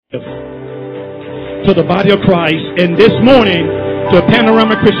to the body of Christ, and this morning to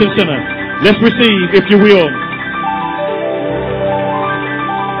Panorama Christian Center. Let's receive, if you will,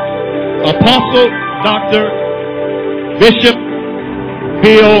 Apostle Dr. Bishop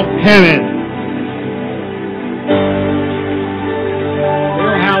Bill Hammond.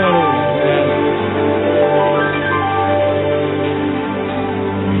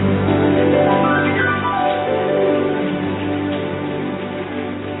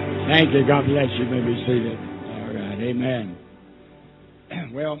 Thank you. God bless you. You may be seated. All right. Amen.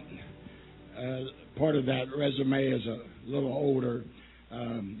 Well, part of that resume is a little older.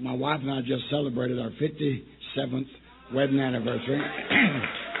 My wife and I just celebrated our 57th wedding anniversary.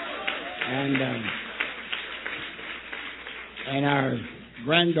 And our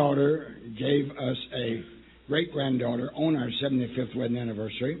granddaughter gave us a great-granddaughter on our 75th wedding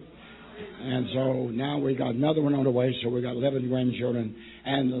anniversary. And so now we got another one on the way, so we got 11 grandchildren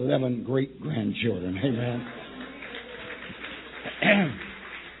and 11 great-grandchildren. Amen.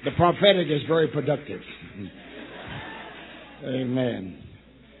 The prophetic is very productive. Amen.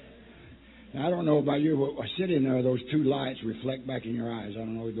 Now, I don't know about you, but sitting there, those two lights reflect back in your eyes. I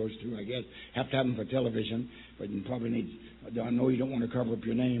don't know if those two, I guess, have to have them for television, but you probably need, I know you don't want to cover up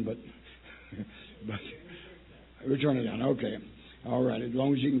your name, but we'll turn it down. Okay. All right. As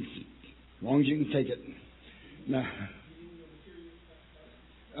long as you can take it. Now,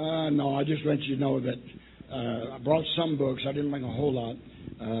 no, I just let you know that I brought some books. I didn't bring a whole lot.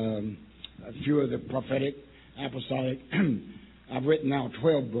 A few of the prophetic, apostolic. I've written now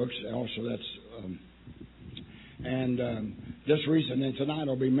 12 books. Also, that's just recently tonight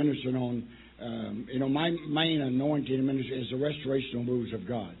I'll be ministering on. My main anointing ministry is the restorational moves of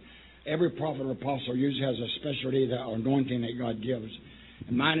God. Every prophet or apostle usually has a specialty, that anointing that God gives.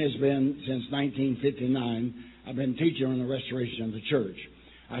 And mine has been since 1959. I've been teaching on the restoration of the church.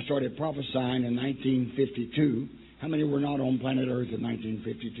 I started prophesying in 1952. How many were not on planet Earth in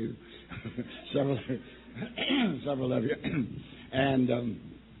 1952? Several of you. And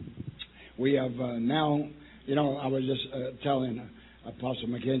we have now, I was just telling Apostle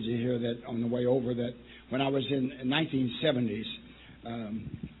McKenzie here that on the way over that when I was in 1970s,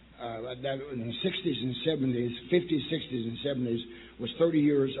 in the 60s and 70s, 50s, 60s, and 70s was 30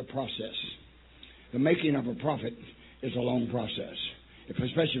 years of process. The making of a prophet is a long process,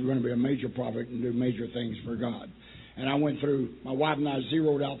 especially if you're going to be a major prophet and do major things for God. And I went through, my wife and I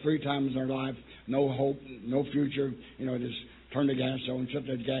zeroed out 3 times in our life, no hope, no future, just turn the gas on, shut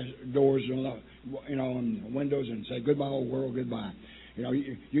the gas doors, and windows and say, goodbye, old world, goodbye.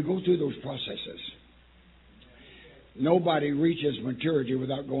 You go through those processes. Nobody reaches maturity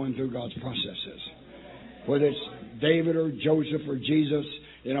without going through God's processes. Whether it's David or Joseph or Jesus,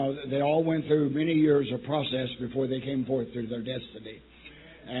 they all went through many years of process before they came forth through their destiny.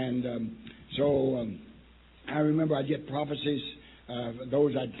 And so I remember I'd get prophecies,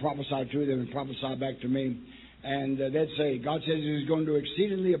 those I'd prophesy to, they would prophesy back to me. And they'd say, God says He's going to do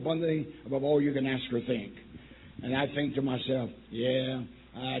exceedingly abundantly above all you can ask or think. And I think to myself, yeah,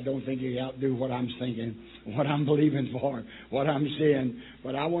 I don't think you outdo what I'm thinking, what I'm believing for, what I'm seeing.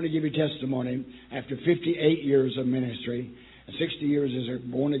 But I want to give you testimony. After 58 years of ministry, 60 years as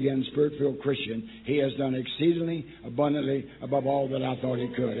a born-again, Spirit-filled Christian, He has done exceedingly abundantly above all that I thought He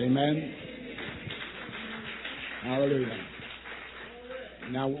could. Amen? Hallelujah.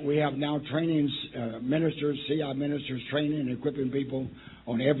 Now, we have trainings, ministers, CI ministers, training and equipping people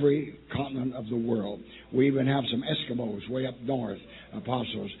on every continent of the world. We even have some Eskimos way up north,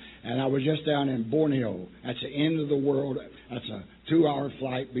 apostles. And I was just down in Borneo. That's the end of the world. That's a 2-hour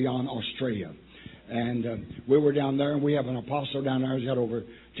flight beyond Australia. And we were down there, and we have an apostle down there who's got over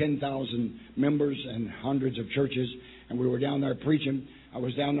 10,000 members and hundreds of churches. And we were down there preaching. I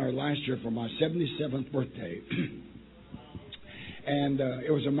was down there last year for my 77th birthday. And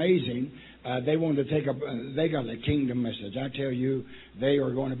it was amazing. They wanted to they got a kingdom message. I tell you, they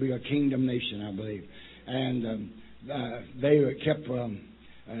are going to be a kingdom nation, I believe. And they kept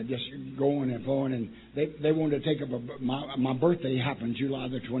just going and flowing. And they wanted to take up my birthday happened July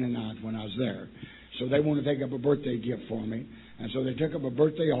the 29th when I was there. So they wanted to take up a birthday gift for me. And so they took up a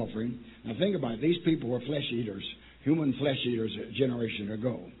birthday offering. Now think about it. These people were flesh eaters, human flesh eaters a generation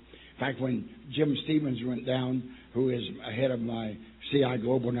ago. In fact, when Jim Stevens went down, who is head of my CI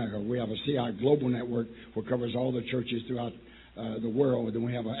Global Network, we have a CI Global Network which covers all the churches throughout the world. Then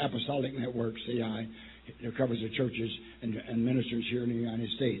we have an Apostolic Network, CI, that covers the churches and ministers here in the United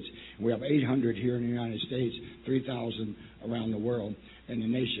States. We have 800 here in the United States, 3,000 around the world in the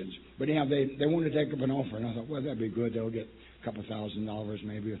nations. But anyhow, they wanted to take up an offering. I thought, well, that'd be good. They'll get a couple $1,000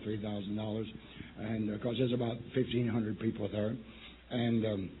 maybe, or $3,000. And because there's about 1,500 people there.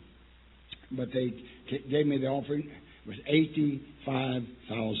 And but they gave me the offering. It was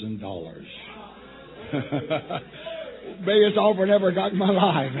 $85,000. Biggest offering ever got in my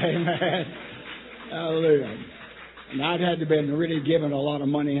life. Amen. Hallelujah. And I'd had to been really giving a lot of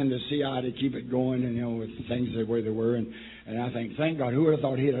money into CI to keep it going, and with things the way they were. And I think, thank God, who would have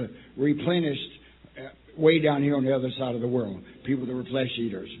thought he'd have replenished way down here on the other side of the world, people that were flesh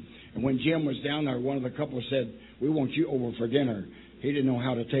eaters. And when Jim was down there, one of the couples said, "We want you over for dinner." He didn't know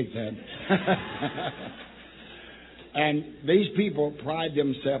how to take that. And these people pride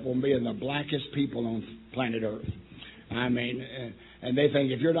themselves on being the blackest people on planet Earth. I mean, and they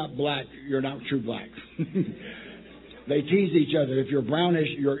think if you're not black, you're not true black. They tease each other. If you're brownish,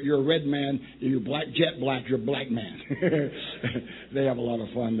 you're a red man. If you're black, jet black, you're a black man. They have a lot of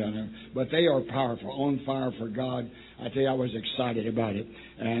fun down there. But they are powerful, on fire for God. I tell you, I was excited about it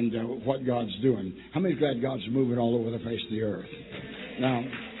and what God's doing. How many glad God's moving all over the face of the earth? Now,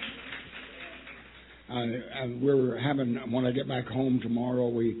 we're having, when I get back home tomorrow,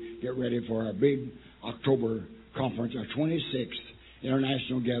 we get ready for our big October conference, our 26th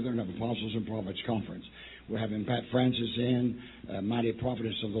International Gathering of Apostles and Prophets Conference. We're having Pat Francis in, mighty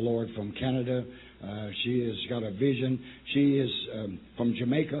prophetess of the Lord from Canada. She has got a vision. She is from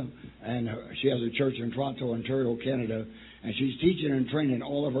Jamaica, and she has a church in Toronto, Ontario, Canada. And she's teaching and training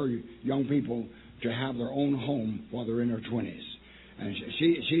all of her young people to have their own home while they're in their 20s. And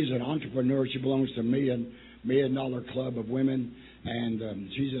she's an entrepreneur. She belongs to $1 million club of women, and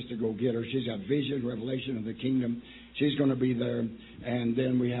she's just a go-getter. She's got vision, revelation of the kingdom. She's going to be there. And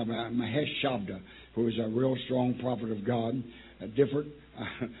then we have Mahesh Shabda, who is a real strong prophet of God.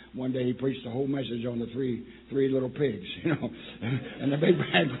 One day he preached the whole message on the three little pigs, and the big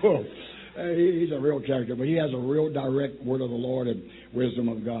bad wolf. He's a real character, but he has a real direct word of the Lord and wisdom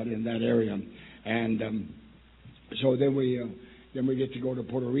of God in that area. And so then we get to go to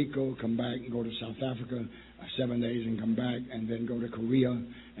Puerto Rico, come back and go to South Africa 7 days and come back, and then go to Korea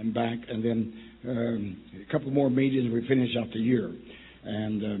and back, and then a couple more meetings. We finish out the year.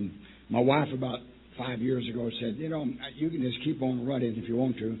 And my wife about 5 years ago said, you can just keep on running if you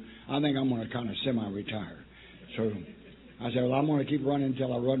want to. I think I'm going to kind of semi-retire. So I said, well, I'm going to keep running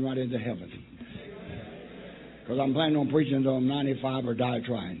until I run right into heaven. Because I'm planning on preaching until I'm 95 or die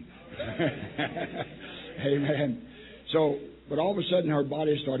trying. Amen. So, but all of a sudden her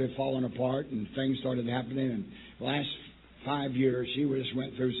body started falling apart and things started happening. And the last 5 years she just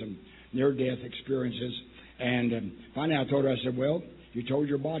went through some near-death experiences. And finally I told her, I said, well, you told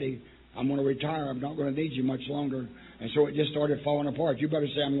your body, I'm going to retire. I'm not going to need you much longer. And so it just started falling apart. You better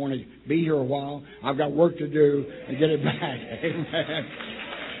say, I'm going to be here a while. I've got work to do and get it back. Amen.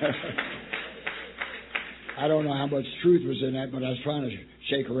 I don't know how much truth was in that, but I was trying to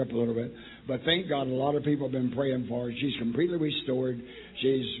shake her up a little bit. But thank God a lot of people have been praying for her. She's completely restored.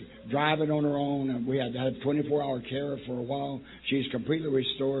 She's driving on her own. We had to have 24-hour care for a while. She's completely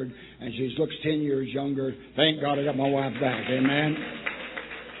restored, and she looks 10 years younger. Thank God I got my wife back. Amen.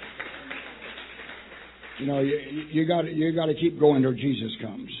 You got to keep going till Jesus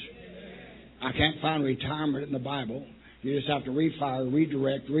comes. I can't find retirement in the Bible. You just have to refire,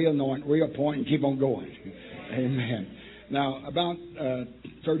 redirect, reanoint, reappoint, and keep on going. Amen. Now, about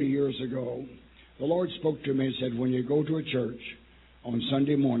 30 years ago, the Lord spoke to me and said, when you go to a church on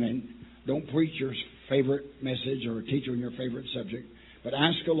Sunday morning, don't preach your favorite message or teach on your favorite subject, but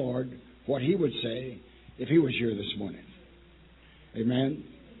ask the Lord what He would say if He was here this morning. Amen.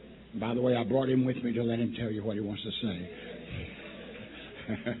 By the way, I brought him with me to let him tell you what he wants to say.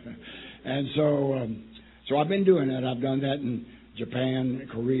 And so I've been doing that. I've done that in Japan,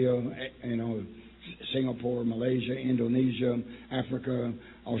 Korea, Singapore, Malaysia, Indonesia, Africa,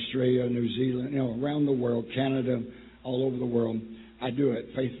 Australia, New Zealand, around the world, Canada, all over the world. I do it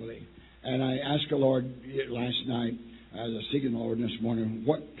faithfully. And I asked the Lord last night, as I was seeking the Lord this morning,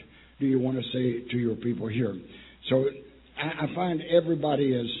 what do you want to say to your people here? So I find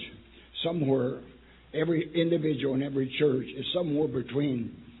everybody is somewhere, every individual in every church is somewhere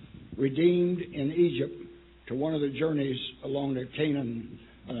between redeemed in Egypt to one of the journeys along the Canaan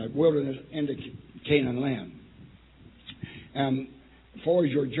wilderness into Canaan land. For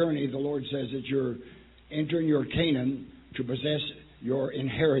your journey, the Lord says that you're entering your Canaan to possess your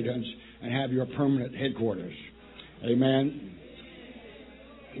inheritance and have your permanent headquarters. Amen.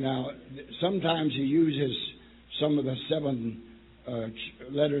 Now, sometimes He uses some of the seven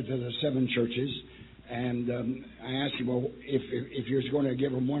letters to the seven churches, and I asked him, well, if you're going to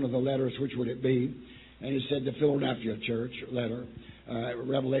give them one of the letters, which would it be? And he said the Philadelphia church letter,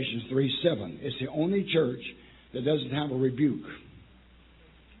 Revelation 3:7. It's the only church that doesn't have a rebuke.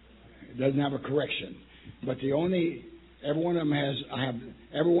 It doesn't have a correction. But the only Every one of them has,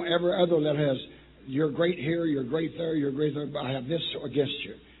 every other letter has, you're great here, you're great there, you're great there, but I have this against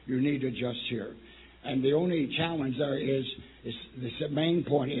you. You need to adjust here. And the only challenge there is the main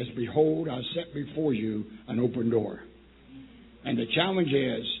point is, behold, I set before you an open door. And the challenge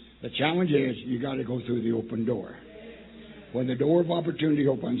is you got to go through the open door. When the door of opportunity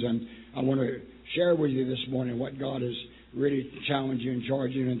opens, and I want to share with you this morning what God is really challenging and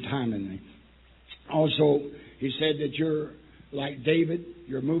charging and timing me. Also, He said that you're like David,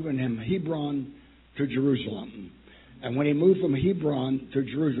 you're moving from Hebron to Jerusalem. And when He moved from Hebron to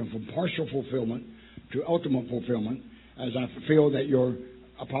Jerusalem, from partial fulfillment to ultimate fulfillment, as I feel that your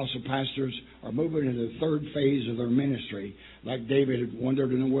apostle pastors are moving into the third phase of their ministry, like David had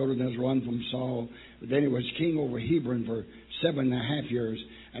wandered in the wilderness, run from Saul. But then he was king over Hebron for 7.5 years.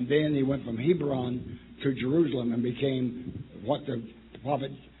 And then he went from Hebron to Jerusalem and became what the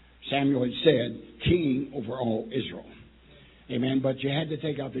prophet Samuel had said, king over all Israel. Amen. But you had to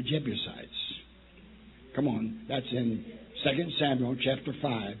take out the Jebusites. Come on. That's in 2 Samuel chapter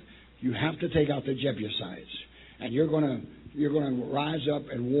 5. You have to take out the Jebusites. And you're going to rise up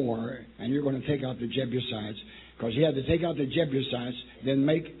in war, and you're going to take out the Jebusites, because he had to take out the Jebusites, then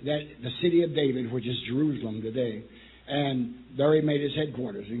make that the city of David, which is Jerusalem today, and there he made his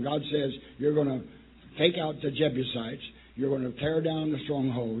headquarters. And God says, you're going to take out the Jebusites, you're going to tear down the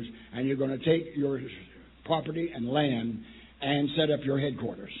strongholds, and you're going to take your property and land and set up your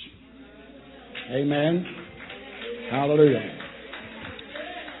headquarters. Amen. Hallelujah.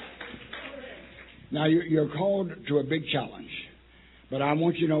 Now, you're called to a big challenge, but I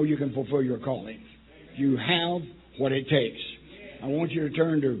want you to know you can fulfill your calling. You have what it takes. I want you to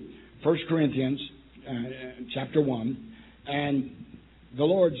turn to 1 Corinthians chapter 1, and the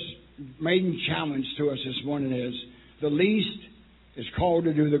Lord's main challenge to us this morning is, the least is called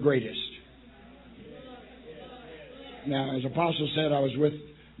to do the greatest. Now, as Apostle said, I was with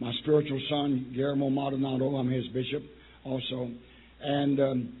my spiritual son, Guillermo Maldonado. I'm his bishop also,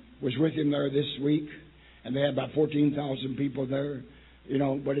 and was with him there this week, and they had about 14,000 people there. You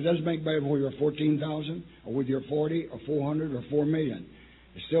know, but it doesn't make better whether you're 14,000 or whether you're 40 or 400 or 4 million.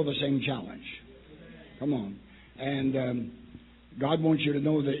 It's still the same challenge. Come on. And God wants you to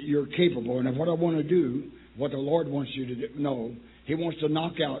know that you're capable. And what I want to do, what the Lord wants you to know, He wants to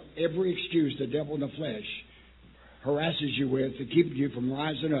knock out every excuse the devil in the flesh harasses you with to keep you from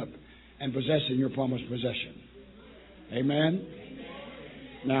rising up and possessing your promised possession. Amen?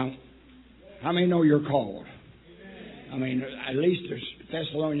 Now, how many know you're called? I mean, at least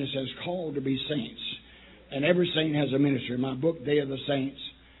Thessalonians says called to be saints. And every saint has a ministry. In my book, Day of the Saints,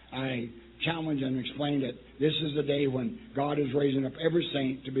 I challenge and explain that this is the day when God is raising up every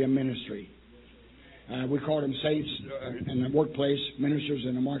saint to be a ministry. We call them saints in the workplace, ministers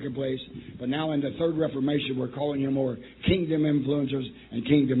in the marketplace. But now in the Third Reformation, we're calling you more kingdom influencers and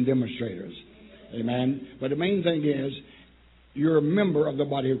kingdom demonstrators. Amen. But the main thing is, you're a member of the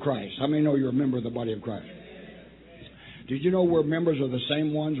body of Christ. How many know you're a member of the body of Christ? Did you know we're members of the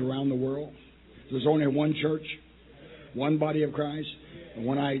same ones around the world? There's only one church, one body of Christ.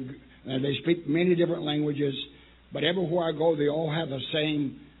 And they speak many different languages, but everywhere I go, they all have the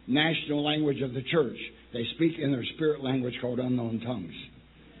same national language of the church. They speak in their spirit language called unknown tongues.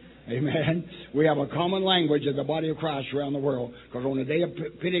 Amen. We have a common language of the body of Christ around the world, because on the day of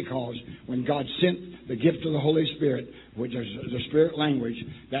Pentecost, when God sent the gift of the Holy Spirit, which is the spirit language,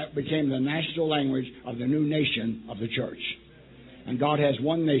 that became the national language of the new nation of the church. And God has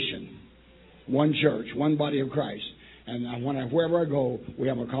one nation, one church, one body of Christ. And wherever I go, we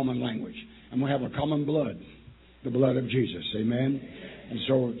have a common language. And we have a common blood, the blood of Jesus. Amen. And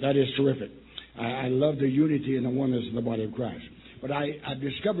so that is terrific. I love the unity and the oneness of the body of Christ. But I've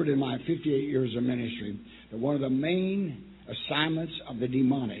discovered in my 58 years of ministry that one of the main assignments of the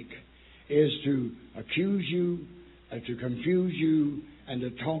demonic is to accuse you, to confuse you, and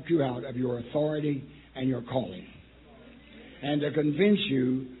to talk you out of your authority and your calling. And to convince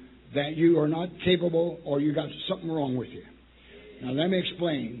you that you are not capable or you got something wrong with you. Now let me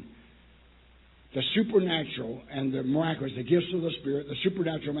explain. The supernatural and the miraculous, the gifts of the Spirit, the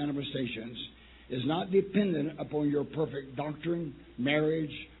supernatural manifestations, is not dependent upon your perfect doctrine,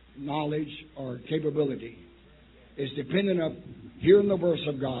 marriage, knowledge, or capability. It's dependent on hearing the verse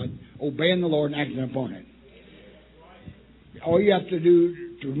of God, obeying the Lord, and acting upon it. All you have to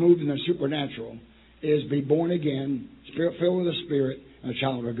do to move in the supernatural is be born again, filled with the Spirit, and a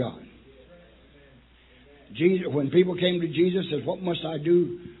child of God. Jesus, when people came to Jesus, says, "What must I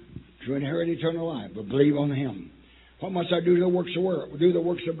do to inherit eternal life?" But believe on Him. What must I do to do the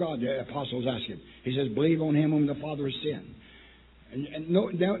works of God? The apostles asked Him. He says, "Believe on Him whom the Father has sent." And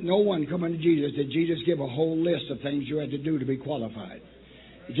no one coming to Jesus did Jesus give a whole list of things you had to do to be qualified.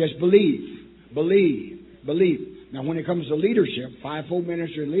 Just believe, believe, believe. Now, when it comes to leadership, fivefold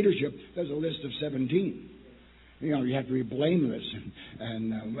ministry and leadership, there's a list of 17. You know, you have to be blameless,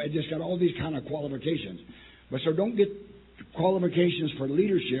 and it just got all these kind of qualifications. But so don't get qualifications for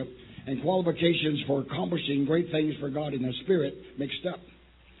leadership and qualifications for accomplishing great things for God in the Spirit mixed up.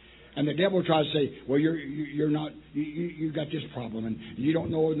 And the devil tries to say, well, you're not, you got this problem, and you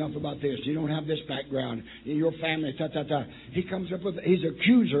don't know enough about this, you don't have this background, in your family, ta. He comes up with, he's an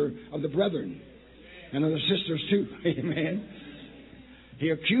accuser of the brethren and of the sisters too. Amen. He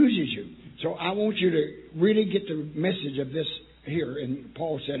accuses you. So I want you to really get the message of this here, and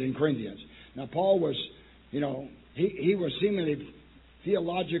Paul said in Corinthians. Now, Paul was, you know, he was seemingly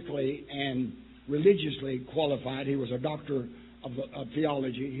theologically and religiously qualified. He was a doctor of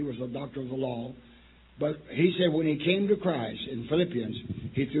theology. He was a doctor of the law. But he said when he came to Christ in Philippians,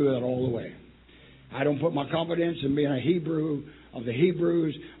 he threw that all away. I don't put my confidence in being a Hebrew of the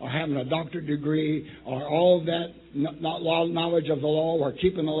Hebrews or having a doctorate degree or all that not knowledge of the law or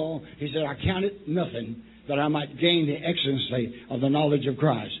keeping the law. He said, I count it nothing that I might gain the excellency of the knowledge of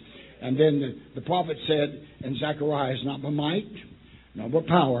Christ. And then the prophet said in Zechariah, not by might, not by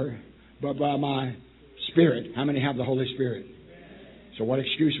power, but by my Spirit. How many have the Holy Spirit? So what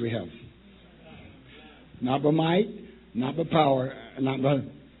excuse we have? Not by might, not by power, not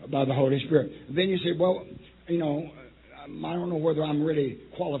by the Holy Spirit. Then you say, well, you know, I don't know whether I'm really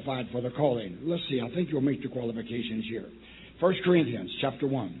qualified for the calling. Let's see. I think you'll meet the qualifications here. 1 Corinthians chapter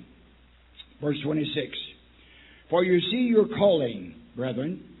 1, verse 26. For you see your calling,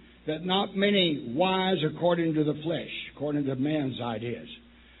 brethren, that not many wise according to the flesh, according to man's ideas.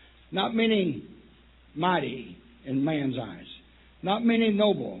 Not many mighty in man's eyes. Not many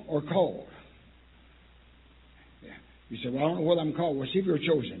noble or called. Yeah. You say, well, I don't know whether I'm called. Well, see if you're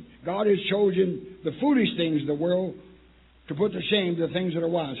chosen. God has chosen the foolish things of the world to put to shame the things that are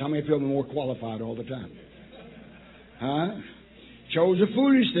wise. How many feel more qualified all the time? Huh? Chose the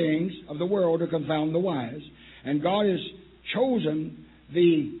foolish things of the world to confound the wise. And God has chosen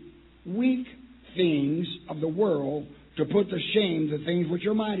the weak things of the world to put to shame the things which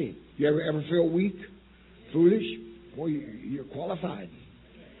are mighty. You ever feel weak, foolish? Boy, you're qualified.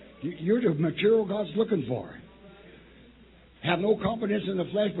 You're the material God's looking for. Have no confidence in the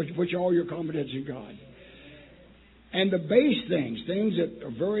flesh, but put all your confidence in God. And the base things, things that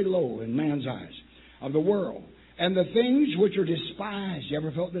are very low in man's eyes, of the world, and the things which are despised. You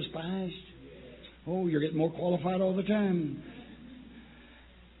ever felt despised? Oh, you're getting more qualified all the time.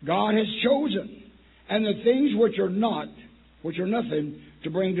 God has chosen. And the things which are not, which are nothing, to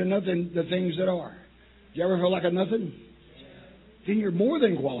bring to nothing the things that are. Do you ever feel like a nothing? Then you're more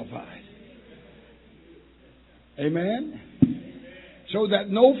than qualified. Amen? So that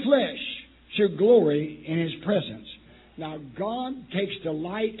no flesh should glory in His presence. Now, God takes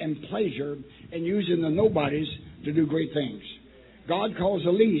delight and pleasure in using the nobodies to do great things. God calls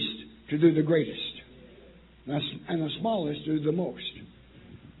the least to do the greatest. And the smallest to do the most.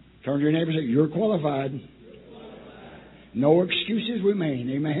 Turn to your neighbor and say, you're qualified. No excuses remain.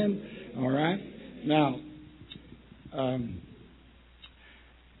 Amen? All right? Now,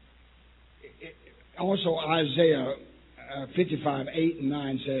 also Isaiah 55, 8 and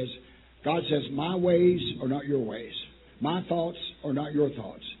 9 says, God says, my ways are not your ways. My thoughts are not your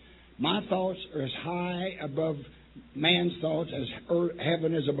thoughts. My thoughts are as high above man's thoughts as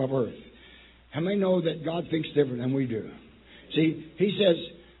heaven is above earth. How many know that God thinks different than we do? See, He says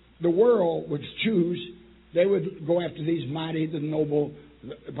the world would choose, they would go after these mighty, the noble.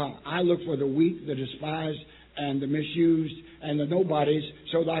 I look for the weak, the despised, and the misused, and the nobodies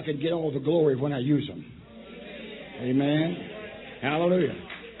so that I can get all the glory when I use them. Amen. Hallelujah.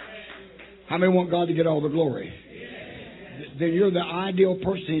 How many want God to get all the glory? Then you're the ideal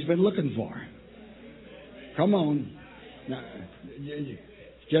person He's been looking for. Come on. Now,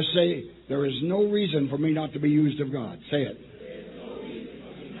 just say, there is no reason for me not to be used of God. Say it.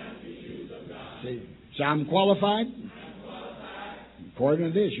 So I'm qualified?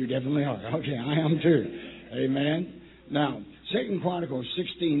 According to this, you definitely are. Okay, I am too. Amen. Now, 2 Chronicles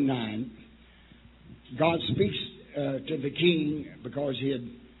 16:9, God speaks to the king because he had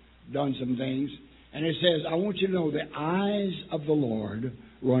done some things. And it says, I want you to know the eyes of the Lord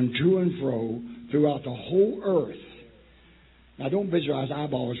run to and fro throughout the whole earth. Now, don't visualize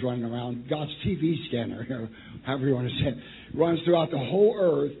eyeballs running around. God's TV scanner, however you want to say it, runs throughout the whole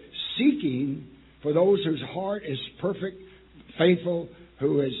earth, seeking for those whose heart is perfect, faithful,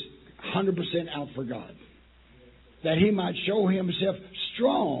 who is 100% out for God, that He might show Himself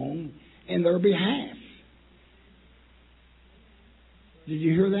strong in their behalf. Did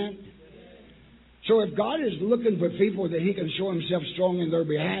you hear that? So if God is looking for people that He can show Himself strong in their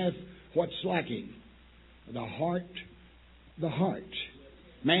behalf, what's lacking? The heart. The heart.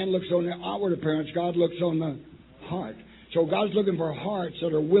 Man looks on the outward appearance. God looks on the heart. So God's looking for hearts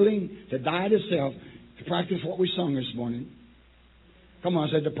that are willing to die to self to practice what we sung this morning. Come on,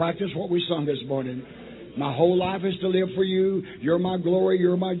 I said to practice what we sung this morning. My whole life is to live for you. You're my glory.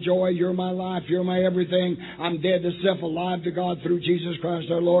 You're my joy. You're my life. You're my everything. I'm dead to self, alive to God through Jesus Christ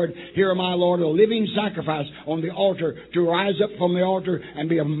our Lord. Here am I, Lord, a living sacrifice on the altar to rise up from the altar and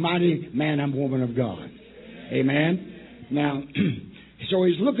be a mighty man and woman of God. Amen. Now, so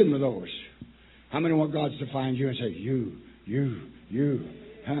He's looking for those. How many want God to find you and say, you?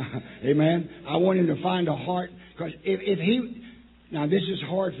 Amen. I want Him to find a heart. Because if He... Now, this is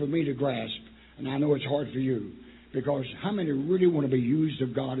hard for me to grasp. And I know it's hard for you. Because how many really want to be used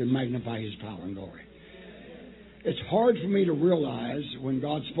of God and magnify His power and glory? It's hard for me to realize when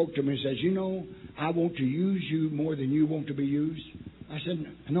God spoke to me and says, you know, I want to use you more than you want to be used. I said,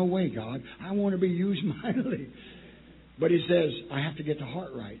 no way, God. I want to be used mightily. But He says, I have to get the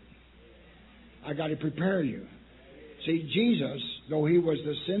heart right. I got to prepare you. See, Jesus, though He was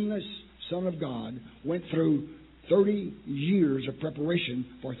the sinless Son of God, went through 30 years of preparation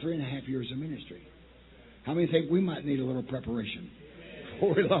for 3.5 years of ministry. How many think we might need a little preparation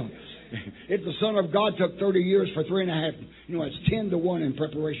before we long? If the Son of God took 30 years for 3.5, you know, it's 10 to 1 in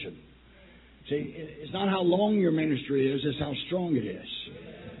preparation. See, it's not how long your ministry is, it's how strong it is.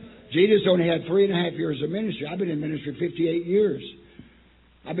 Jesus only had 3.5 years of ministry. I've been in ministry 58 years.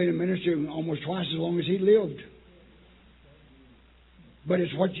 I've been in ministry almost twice as long as He lived. But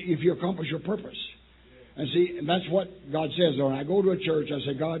it's if you accomplish your purpose. And see, that's what God says. When I go to a church, I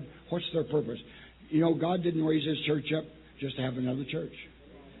say, God, what's their purpose? You know, God didn't raise His church up just to have another church.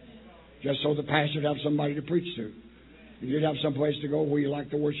 Just so the pastor would have somebody to preach to. You'd have some place to go where you like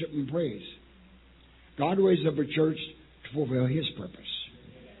to worship and praise. God raised up a church to fulfill His purpose.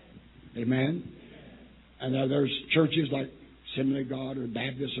 Amen? And there's churches like Assembly of God or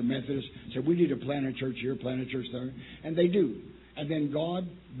Baptist or Methodist say, we need to plant a church here, plant a church there. And they do. And then God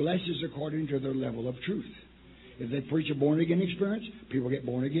blesses according to their level of truth. If they preach a born-again experience, people get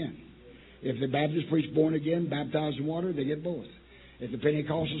born again. If the Baptists preach born again, baptized in water, they get both. If the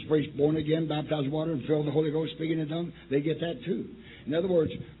Pentecostals preach born again, baptized in water, and filled with the Holy Ghost, speaking in tongues, they get that too. In other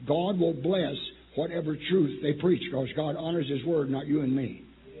words, God will bless whatever truth they preach because God honors His Word, not you and me.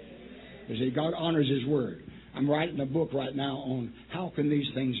 You see, God honors His Word. I'm writing a book right now on how can these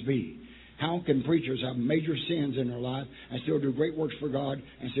things be. How can preachers have major sins in their life and still do great works for God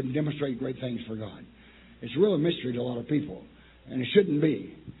and still demonstrate great things for God? It's really a mystery to a lot of people, and it shouldn't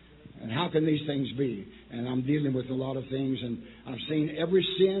be. And how can these things be? And I'm dealing with a lot of things, and I've seen every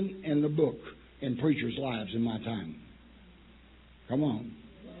sin in the book in preachers' lives in my time. Come on.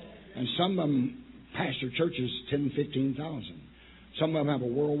 And some of them pastor churches 10,000, 15,000. Some of them have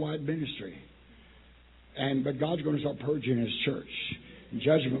a worldwide ministry. But God's going to start purging His church.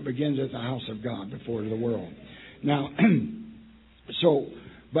 Judgment begins at the house of God before the world. Now,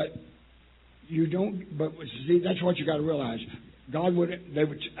 but see, that's what you got to realize.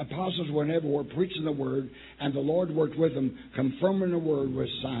 Apostles were everywhere preaching the Word, and the Lord worked with them, confirming the Word with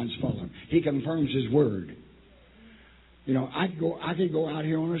signs following. He confirms His Word. You know, I could go out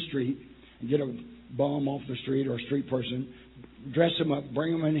here on the street and get a bum off the street or a street person, dress them up,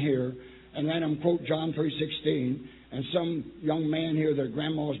 bring them in here, and let them quote John 3:16. And some young man here that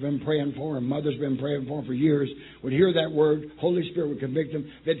grandma's been praying for and mother's been praying for years would hear that word, Holy Spirit would convict them,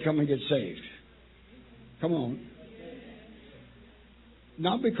 they'd come and get saved. Come on.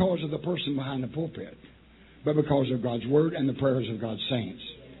 Not because of the person behind the pulpit, but because of God's Word and the prayers of God's saints.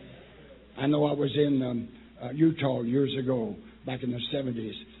 I know I was in Utah years ago, back in the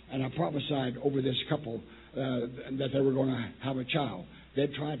 70s, and I prophesied over this couple that they were going to have a child.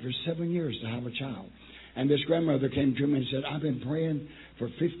 They'd tried for 7 years to have a child. And this grandmother came to me and said, I've been praying for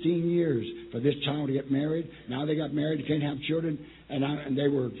 15 years for this child to get married. Now they got married, can't have children. And they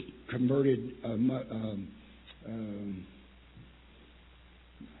were converted,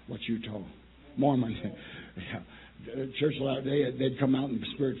 what's Utah? Mormon. Yeah. Church, they'd come out and be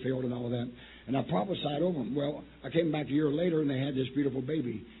Spirit-filled and all of that. And I prophesied over them. Well, I came back a year later and they had this beautiful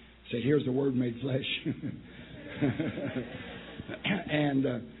baby. Said, here's the Word made flesh.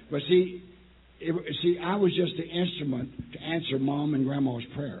 But see, I was just the instrument to answer Mom and Grandma's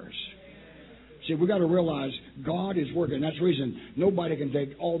prayers. See, we got to realize God is working. That's the reason nobody can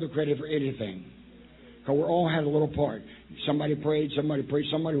take all the credit for anything. Because we all had a little part. Somebody prayed, somebody preached,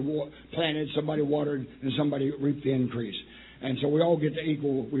 somebody planted, somebody watered, and somebody reaped the increase. And so we all get the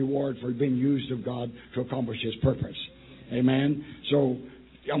equal reward for being used of God to accomplish His purpose. Amen. So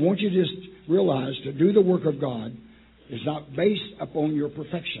I want you to just realize to do the work of God is not based upon your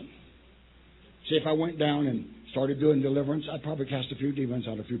perfection. See, if I went down and started doing deliverance, I'd probably cast a few demons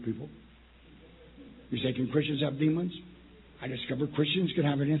out of a few people. You say, can Christians have demons? I discovered Christians can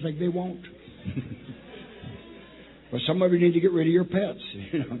have anything they want. But some of you need to get rid of your pets.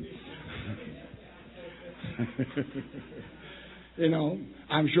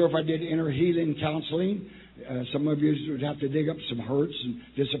 I'm sure if I did inner healing counseling, some of you would have to dig up some hurts and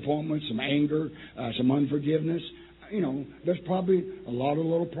disappointments, some anger, some unforgiveness. There's probably a lot of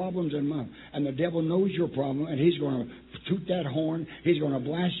little problems in life. And the devil knows your problem, and he's going to toot that horn. He's going to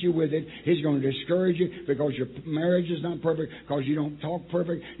blast you with it. He's going to discourage you because your marriage is not perfect, because you don't talk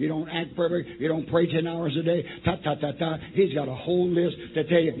perfect, you don't act perfect, you don't pray 10 hours a day, He's got a whole list to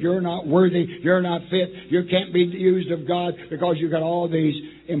tell you you're not worthy, you're not fit, you can't be used of God because you've got all these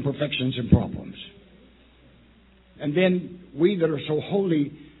imperfections and problems. And then we that are so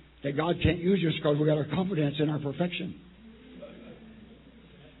holy that God can't use us because we've got our confidence in our perfection.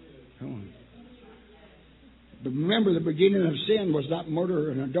 Come on. But remember, the beginning of sin was not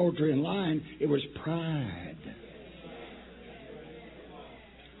murder and adultery and lying. It was pride.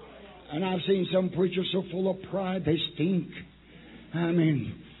 And I've seen some preachers so full of pride, they stink. I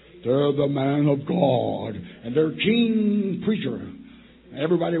mean, they're the man of God. And they're king preacher.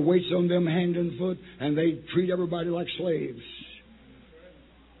 Everybody waits on them hand and foot, and they treat everybody like slaves.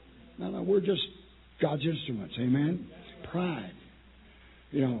 No, we're just God's instruments. Amen? Pride.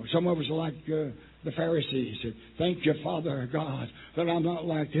 Some of us are like the Pharisees. Thank you, Father God, that I'm not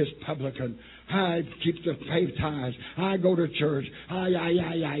like this publican. I keep the faith ties. I go to church.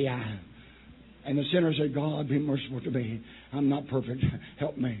 And the sinner said, God, be merciful to me. I'm not perfect.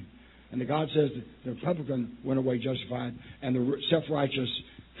 Help me. And the God says the publican went away justified, and the self-righteous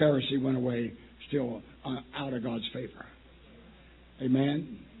Pharisee went away still out of God's favor.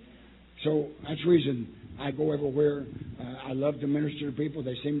 Amen? So that's the reason I go everywhere. I love to minister to people.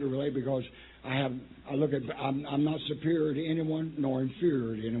 They seem to relate because I'm not superior to anyone nor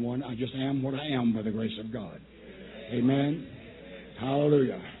inferior to anyone. I just am what I am by the grace of God. Amen?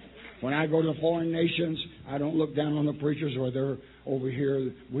 Hallelujah. When I go to foreign nations, I don't look down on the preachers or they're over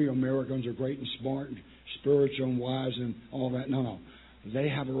here. We Americans are great and smart and spiritual and wise and all that. No. They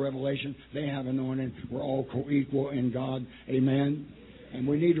have a revelation. They have anointing. We're all co-equal in God. Amen? And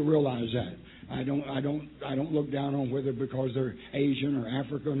we need to realize that. I don't look down on whether because they're Asian or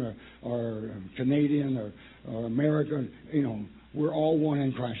African or Canadian or American. We're all one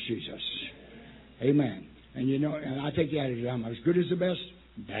in Christ Jesus. Amen. And and I take the attitude, I'm as good as the best,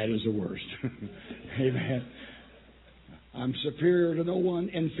 bad as the worst. Amen. I'm superior to no one,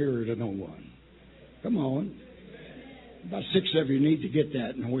 inferior to no one. Come on. About 6 of you need to get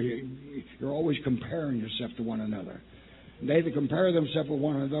that. And you're always comparing yourself to one another. They that compare themselves with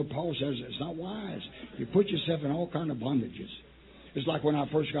one another, Paul says it's not wise. You put yourself in all kind of bondages. It's like when I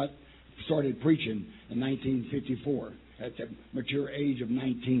first started preaching in 1954 at the mature age of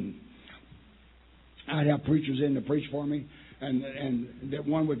 19. I'd have preachers in to preach for me, and that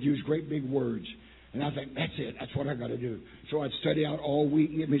one would use great big words. And I think, that's it. That's what I got to do. So I'd study out all week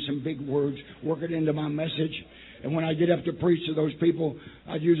and give me some big words, work it into my message. And when I get up to preach to those people,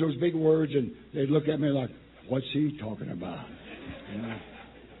 I'd use those big words, and they'd look at me like, what's he talking about?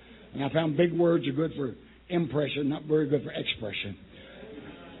 And I found big words are good for impression, not very good for expression.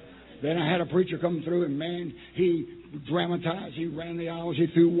 Then I had a preacher come through, and man, he dramatized. He ran the aisles. He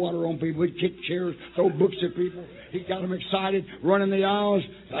threw water on people. He'd kick chairs, throw books at people. He got them excited, running the aisles.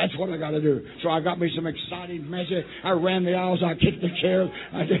 That's what I got to do. So I got me some exciting message. I ran the aisles. I kicked the chairs.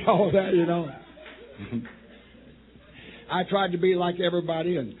 I did all that, I tried to be like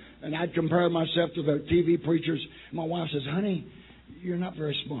everybody, and I'd compare myself to the TV preachers. My wife says, honey, you're not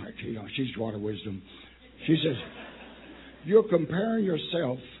very smart. She's water wisdom. She says, you're comparing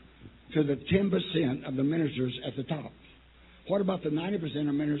yourself to the 10% of the ministers at the top. What about the 90%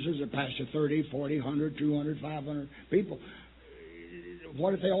 of ministers that pastor 30, 40, 100, 200, 500 people?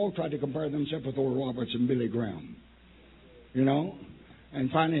 What if they all tried to compare themselves with Oral Roberts and Billy Graham?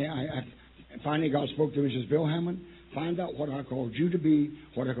 And finally God spoke to me and says, Bill Hammond, find out what I called you to be,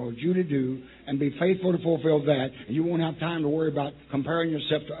 what I called you to do, and be faithful to fulfill that. And you won't have time to worry about comparing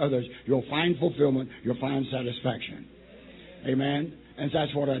yourself to others. You'll find fulfillment. You'll find satisfaction. Amen? And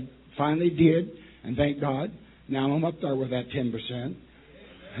that's what I finally did, and thank God. Now I'm up there with that 10%.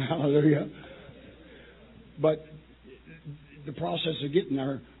 Hallelujah. But the process of getting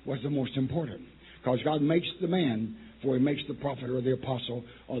there was the most important, because God makes the man before He makes the prophet or the apostle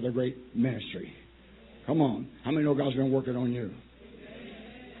or the great ministry. Come on. How many know God's been working on you?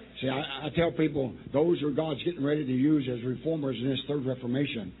 See, I tell people, those who God's getting ready to use as reformers in this third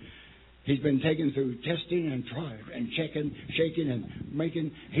Reformation, He's been taken through testing and trying and checking, shaking and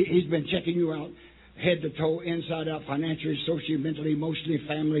making. He's been checking you out head to toe, inside out, financially, socially, mentally, emotionally,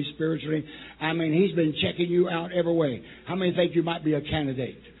 family, spiritually. I mean, He's been checking you out every way. How many think you might be a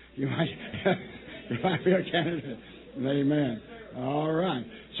candidate? You might be a candidate. Amen. All right.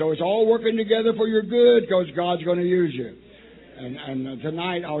 So it's all working together for your good because God's going to use you. And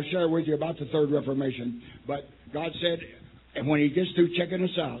tonight I'll share with you about the third Reformation. But God said, and when He gets through checking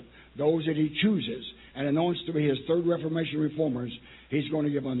us out, those that He chooses and anoints to be His third Reformation reformers, He's going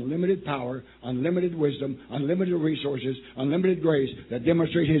to give unlimited power, unlimited wisdom, unlimited resources, unlimited grace that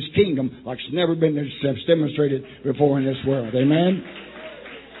demonstrate His kingdom like it's never been demonstrated before in this world. Amen?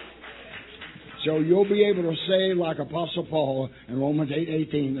 So you'll be able to say, like Apostle Paul in Romans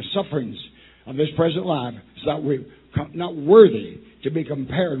 8:18, the sufferings of this present life is not worthy to be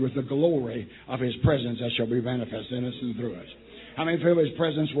compared with the glory of His presence that shall be manifest in us and through us. How many feel His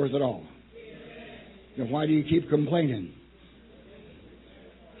presence worth it all? Then why do you keep complaining?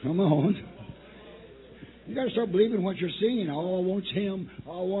 Come on. You got to start believing what you're seeing. All I want's Him.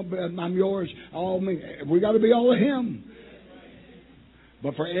 All I want, I'm yours. All me. We got to be all of Him.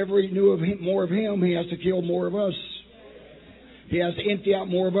 But for every more of Him, He has to kill more of us. He has to empty out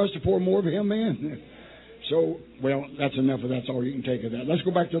more of us to pour more of Him in. So, well, that's enough of that. That's all you can take of that. Let's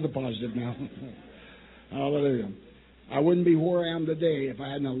go back to the positive now. Hallelujah. I wouldn't be where I am today if I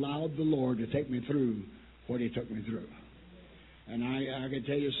hadn't allowed the Lord to take me through what He took me through. And I can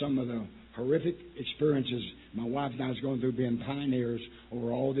tell you some of the horrific experiences my wife and I was going through being pioneers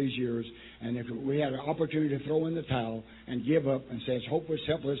over all these years. And if we had an opportunity to throw in the towel and give up and say it's hopeless,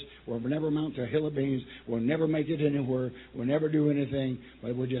 helpless, we'll never amount to a hill of beans, we'll never make it anywhere, we'll never do anything,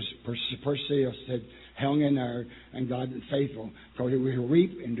 but we'll just persist, hung in there, and God is faithful. Because we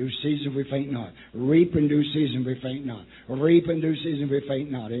reap in due season, we faint not. Reap in due season, we faint not. Reap in due season, we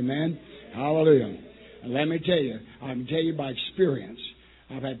faint not. Amen? Hallelujah. And let me tell you, I can tell you by experience,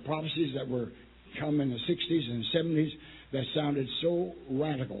 I've had prophecies that were come in the 60s and 70s that sounded so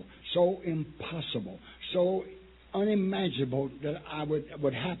radical, so impossible, so unimaginable that I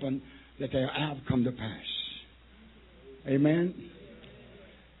would happen that they have come to pass. Amen?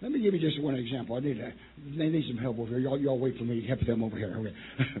 Let me give you just one example. They need some help over here. Y'all wait for me to help them over here.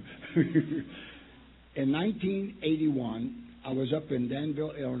 Okay. In 1981, I was up in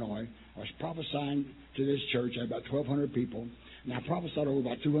Danville, Illinois. I was prophesying to this church. I had about 1,200 people. And I prophesied over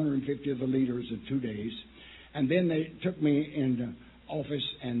about 250 of the leaders in 2 days. And then they took me into office,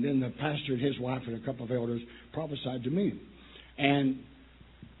 and then the pastor and his wife and a couple of elders prophesied to me. And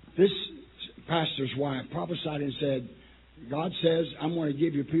this pastor's wife prophesied and said, God says, I'm going to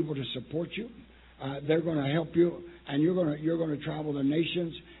give you people to support you. They're going to help you, and you're going to travel the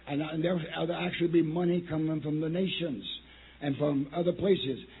nations. And there'll actually be money coming from the nations and from other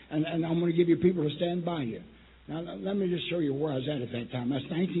places. And I'm going to give you people to stand by you. Now, let me just show you where I was at that time. That's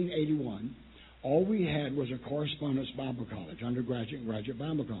 1981. All we had was a correspondence Bible college, undergraduate and graduate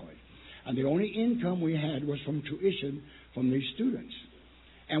Bible college. And the only income we had was from tuition from these students.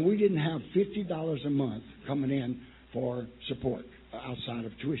 And we didn't have $50 a month coming in for support outside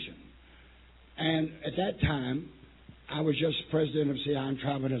of tuition. And at that time, I was just president of CI and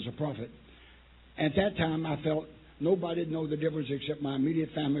traveling as a prophet. At that time, I felt nobody'd know the difference except my immediate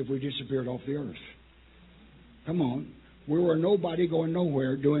family if we disappeared off the earth. Come on. We were nobody going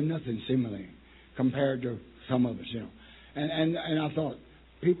nowhere doing nothing, seemingly, compared to some of us, you know. And I thought,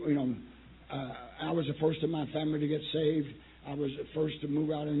 people, you know, I was the first in my family to get saved. I was the first to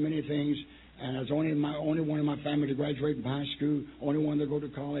move out in many things. And I was only one in my family to graduate from high school, only one to go to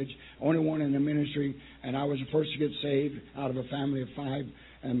college, only one in the ministry. And I was the first to get saved out of a family of 5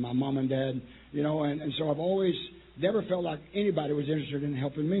 and my mom and dad, you know. And so I've always never felt like anybody was interested in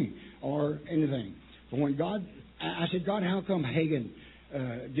helping me or anything. But when God, I said, God, how come Hagen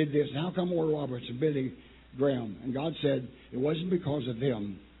did this? And how come Oral Roberts and Billy Graham? And God said, it wasn't because of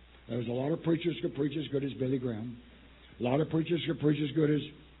them. There was a lot of preachers could preach as good as Billy Graham. A lot of preachers could preach as good as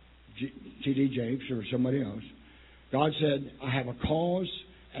T.D. Jakes or somebody else. God said, I have a cause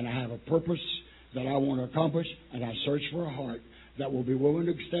and I have a purpose that I want to accomplish, and I search for a heart that will be willing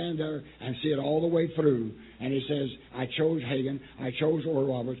to stand there and see it all the way through. And He says, I chose Hagen, I chose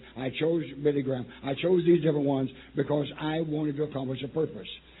Oral Roberts, I chose Billy Graham, I chose these different ones because I wanted to accomplish a purpose.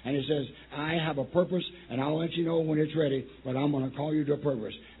 And He says, I have a purpose, and I'll let you know when it's ready, but I'm going to call you to a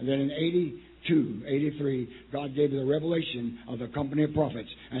purpose. And then in 2:83, God gave me the revelation of the company of prophets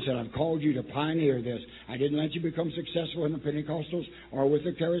and said, I've called you to pioneer this. I didn't let you become successful in the Pentecostals or with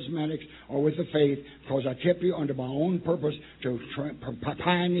the charismatics or with the faith, because I kept you under my own purpose to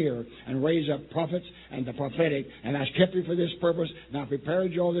pioneer and raise up prophets and the prophetic. And I kept you for this purpose. And I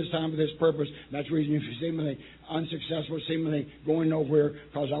prepared you all this time for this purpose. That's the reason you're seemingly unsuccessful, seemingly going nowhere,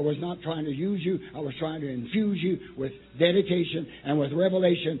 because I was not trying to use you. I was trying to infuse you with dedication and with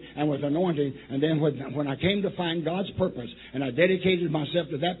revelation and with anointing. And then when I came to find God's purpose and I dedicated myself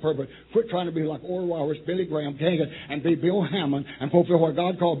to that purpose, quit trying to be like Oral Roberts, Billy Graham, and be Bill Hammond and fulfill what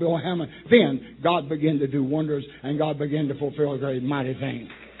God called Bill Hammond, then God began to do wonders and God began to fulfill a great mighty thing.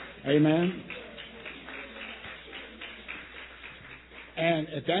 Amen. And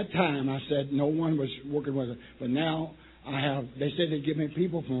at that time, I said no one was working with it. But now they said they'd give me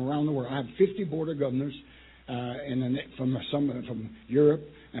people from around the world. I have 50 board of governors from Europe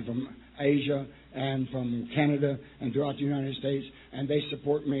and from Asia and from Canada and throughout the United States, and they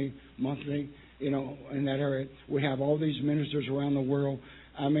support me monthly, in that area. We have all these ministers around the world.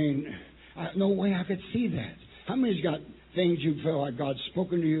 I mean, no way I could see that. How many's got things you feel like God's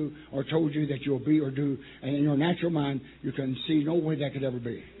spoken to you or told you that you'll be or do, and in your natural mind you can see no way that could ever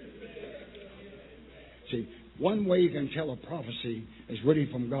be? See, one way you can tell a prophecy is really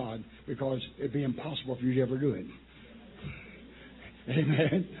from God, because it'd be impossible for you to ever do it.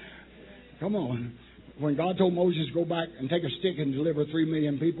 Amen. Come on. When God told Moses, go back and take a stick and deliver 3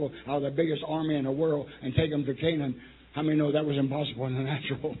 million people out of the biggest army in the world and take them to Canaan, how many know that was impossible in the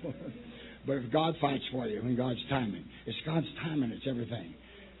natural? But if God fights for you in God's timing, it's God's timing, it's everything.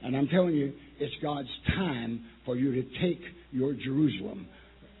 And I'm telling you, it's God's time for you to take your Jerusalem,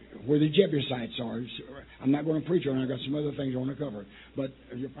 where the Jebusites are. I'm not going to preach on it. I've got some other things I want to cover, but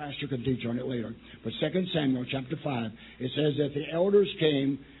your pastor can teach on it later. But 2 Samuel chapter 5, it says that the elders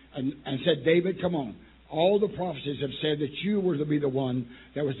came and said, David, come on. All the prophecies have said that you were to be the one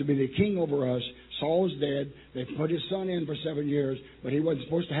that was to be the king over us. Saul's dead. They put his son in for 7 years, but he wasn't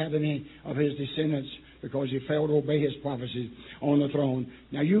supposed to have any of his descendants because he failed to obey his prophecies on the throne.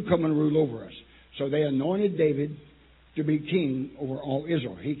 Now you come and rule over us. So they anointed David to be king over all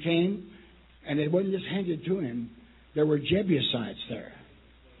Israel. He came, and it wasn't just handed to him. There were Jebusites there.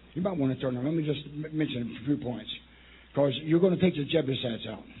 You might want to turn around. Let me just mention a few points, because you're going to take the Jebusites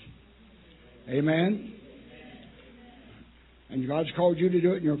out. Amen? And God's called you to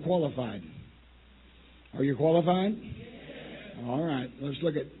do it, and you're qualified. Are you qualified? Yes. All right. Let's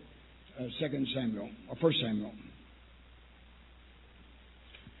look at 2 Samuel, or 1 Samuel.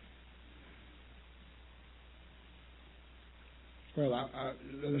 Well,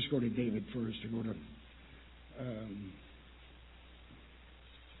 let's go to David first. To go to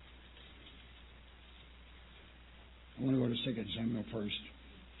I want to go to 2 Samuel first,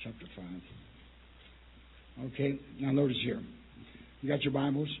 chapter 5. Okay, now notice here. You got your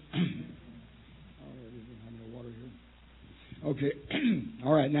Bibles? Okay.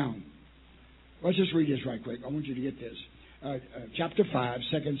 All right, now, let's just read this right quick. I want you to get this. Chapter 5,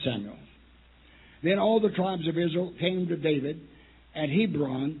 2 Samuel. Then all the tribes of Israel came to David at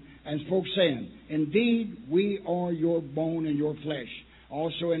Hebron and spoke, saying, Indeed, we are your bone and your flesh.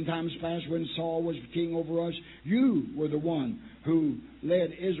 Also in times past, when Saul was king over us, you were the one who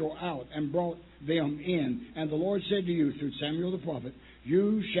led Israel out and brought them in. And the Lord said to you through Samuel the prophet,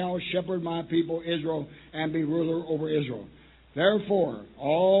 You shall shepherd my people Israel and be ruler over Israel. Therefore,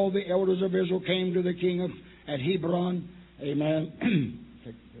 all the elders of Israel came to the king at Hebron. Amen.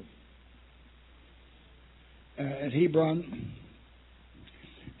 At Hebron.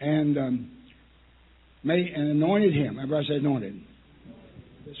 And anointed him. Everybody say anointed.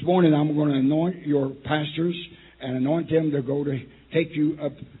 This morning I'm going to anoint your pastors and anoint them to go to take you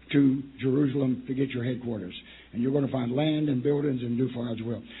up to Jerusalem to get your headquarters. And you're going to find land and buildings and do for God's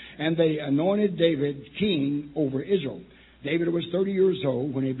will. And they anointed David king over Israel. David was 30 years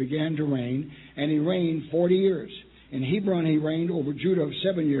old when he began to reign, and he reigned 40 years. In Hebron he reigned over Judah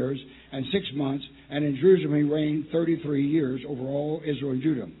 7 years and 6 months, and in Jerusalem he reigned 33 years over all Israel and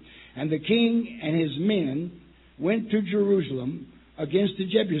Judah. And the king and his men went to Jerusalem against the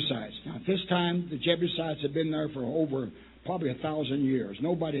Jebusites. Now at this time the Jebusites had been there for over probably 1,000 years.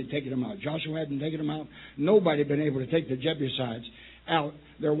 Nobody had taken them out. Joshua hadn't taken them out. Nobody had been able to take the Jebusites out.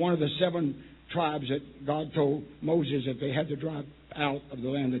 They're one of the 7 tribes that God told Moses that they had to drive out of the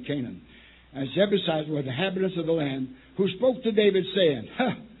land of Canaan. And Jebusites were the inhabitants of the land, who spoke to David, saying,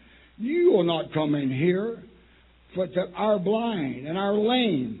 You will not come in here, but that our blind and our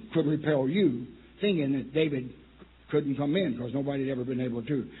lame could repel you, thinking that David couldn't come in because nobody had ever been able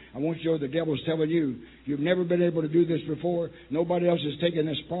to. I want you to know the devil's telling you, you've never been able to do this before. Nobody else has taken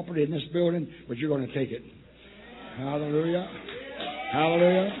this property in this building, but you're going to take it. Hallelujah.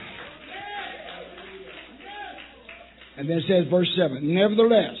 Hallelujah. And then it says, verse 7,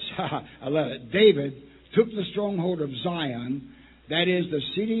 nevertheless, I love it, David took the stronghold of Zion, that is the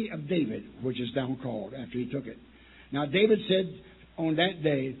city of David, which is now called after he took it. Now David said on that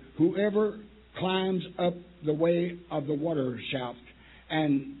day, whoever climbs up the way of the water shaft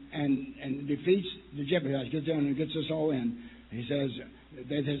and defeats the Jebusites, gets down and gets us all in. He says,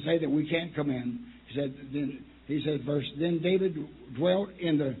 they say that we can't come in. Then David dwelt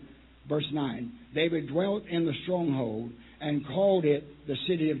in the, verse 9, David dwelt in the stronghold and called it the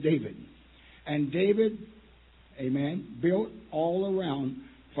city of David. And David, amen, built all around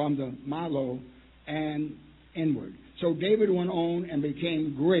from the Milo and inward. So David went on and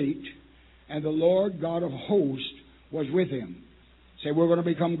became great, and the Lord God of hosts was with him. Say, we're going to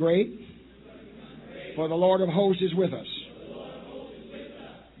become great, for the Lord of hosts is with us.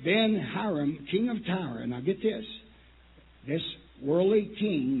 Then Hiram, king of Tyre, now get this worldly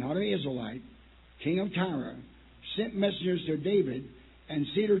king, not an Israelite, king of Tyre, sent messengers to David, and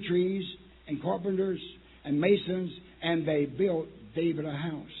cedar trees, and carpenters, and masons, and they built David a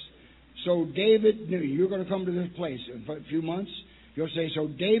house. So David knew, you're going to come to this place in a few months, you'll say, so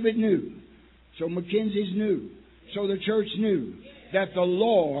David knew, so McKenzie's knew, so the church knew that the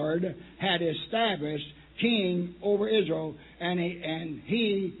Lord had established king over Israel, and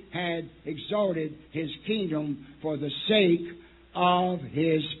he had exalted his kingdom for the sake of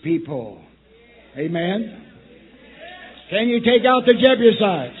his people. Amen? Can you take out the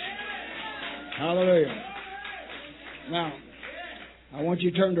Jebusites? Hallelujah. Now, I want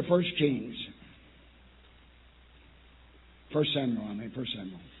you to turn to 1 Kings. 1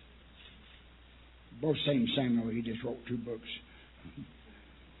 Samuel. Both same Samuel, he just wrote 2 books.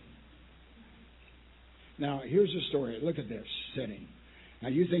 Now, here's the story. Look at this setting. Now,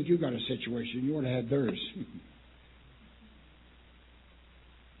 you think you got a situation. You ought to have theirs.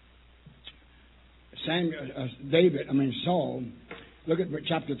 Saul, look at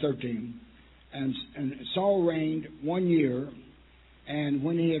chapter 13. And Saul reigned 1 year, and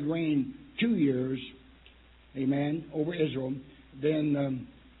when he had reigned 2 years, amen, over Israel, then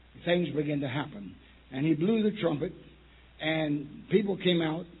things began to happen. And he blew the trumpet, and people came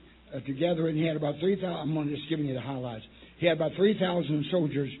out together, and he had about 3,000. I'm just giving you the highlights. He had about 3,000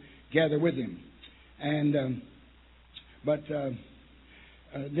 soldiers gathered with him. And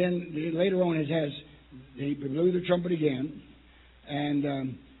then later on, he blew the trumpet again,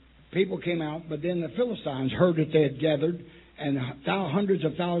 and people came out. But then the Philistines heard that they had gathered, and hundreds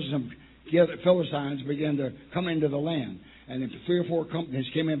of thousands of Philistines began to come into the land. And 3 or 4 companies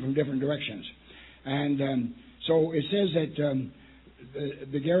came in from different directions. And so it says that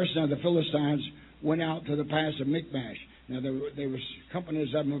the garrison of the Philistines went out to the pass of Michmash. Now, there was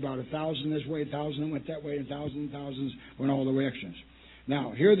companies of them, about 1,000 this way, 1,000 went that way, and thousands went all directions.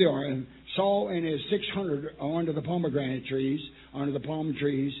 Now, here they are. And Saul and his 600 are under the pomegranate trees, under the palm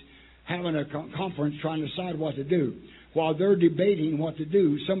trees, having a conference trying to decide what to do. While they're debating what to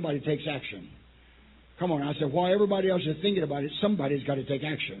do, somebody takes action. Come on, I said, while everybody else is thinking about it, somebody's got to take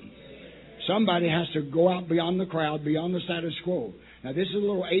action. Somebody has to go out beyond the crowd, beyond the status quo. Now, this is a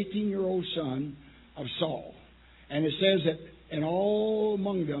little 18-year-old son of Saul. And it says that in all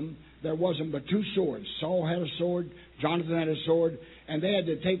among them, there wasn't but 2 swords. Saul had a sword, Jonathan had a sword, and they had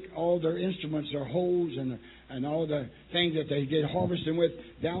to take all their instruments, their hoes, and all the things that they did harvesting with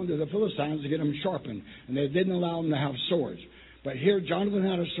down to the Philistines to get them sharpened. And they didn't allow them to have swords. But here, Jonathan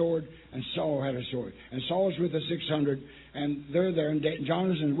had a sword, and Saul had a sword. And Saul's with the 600, and they're there, and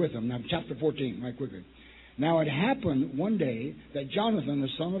Jonathan's with them. Now, chapter 14, right quickly. Now, it happened one day that Jonathan, the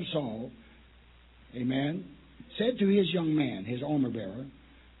son of Saul, amen, said to his young man, his armor-bearer,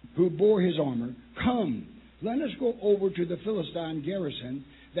 who bore his armor, come, let us go over to the Philistine garrison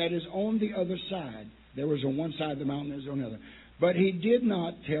that is on the other side. There was on one side of the mountain, there was on the other. But he did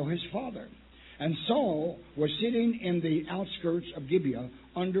not tell his father. And Saul was sitting in the outskirts of Gibeah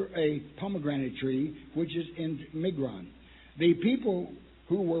under a pomegranate tree, which is in Migron. The people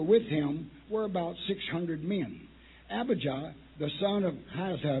who were with him were about 600 men. Abijah, the son of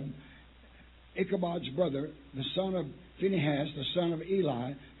Ahizab, Ichabod's brother, the son of Phinehas, the son of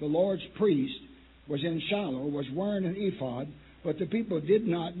Eli, the Lord's priest, was in Shiloh, was wearing an ephod, but the people did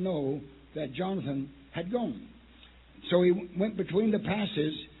not know that Jonathan had gone. So he went between the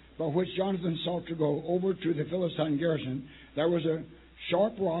passes by which Jonathan sought to go over to the Philistine garrison. There was a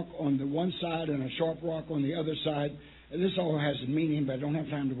sharp rock on the one side and a sharp rock on the other side. And this all has a meaning, but I don't have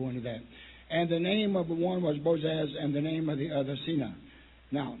time to go into that. And the name of the one was Bozaz, and the name of the other Sina.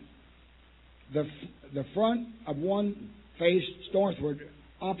 Now, the front of one faced northward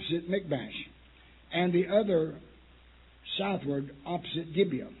opposite Michmash, and the other southward opposite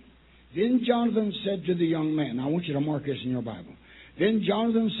Gibeah. Then Jonathan said to the young man, now I want you to mark this in your Bible. Then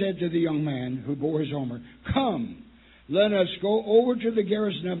Jonathan said to the young man who bore his armor, come, let us go over to the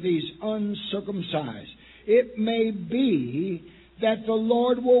garrison of these uncircumcised. It may be that the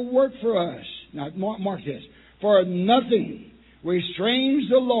Lord will work for us. Now mark this. For nothing restrains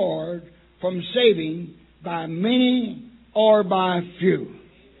the Lord from saving by many or by few.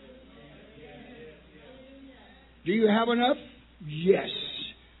 Do you have enough? Yes.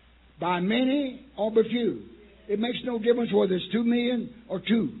 By many or by few. It makes no difference whether it's 2 million or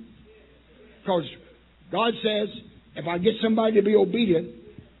 2. Because God says, if I get somebody to be obedient,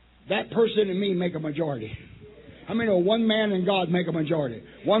 that person and me make a majority. How many know one man and God make a majority?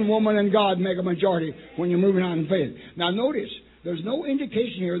 One woman and God make a majority when you're moving on in faith. Now notice, there's no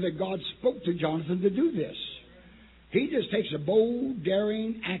indication here that God spoke to Jonathan to do this. He just takes a bold,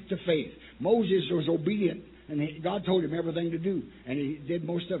 daring act of faith. Moses was obedient, and God told him everything to do, and he did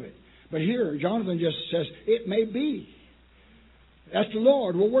most of it. But here, Jonathan just says, it may be. That's the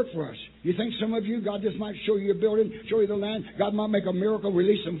Lord will work for us. You think some of you, God just might show you a building, show you the land. God might make a miracle,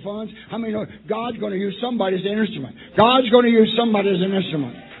 release some funds. How many know God's going to use somebody as an instrument? God's going to use somebody as an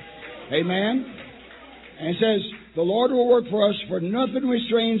instrument. Amen? And it says, the Lord will work for us, for nothing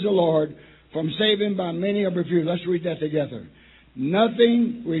restrains the Lord from saving by many or by few. Let's read that together.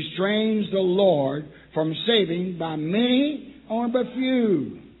 Nothing restrains the Lord from saving by many or by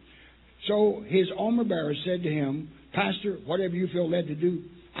few. So his armor bearer said to him, Pastor, whatever you feel led to do,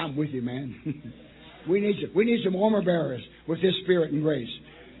 I'm with you, man. We need some armor bearers with this spirit and grace.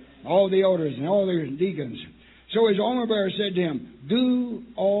 All the elders and all the deacons. So his armor bearer said to him, do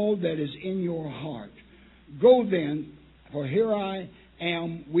all that is in your heart. Go then, for here I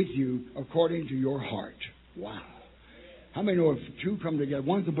am with you according to your heart. Wow. How many know if two come together,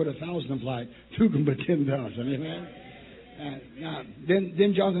 one can put 1,000 to flight, two can put 10,000. Amen? Now,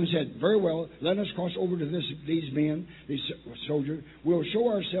 then Jonathan said, very well, let us cross over to these men, these soldiers. We'll show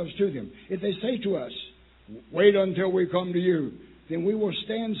ourselves to them. If they say to us, wait until we come to you, then we will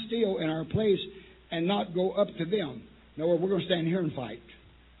stand still in our place and not go up to them. No, we're going to stand here and fight.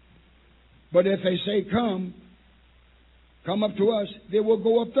 But if they say, come up to us, then we'll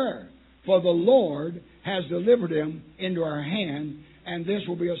go up there. For the Lord has delivered them into our hand, and this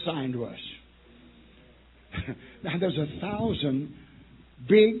will be a sign to us. Now, there's 1,000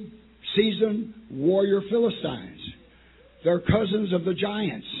 big, seasoned warrior Philistines. They're cousins of the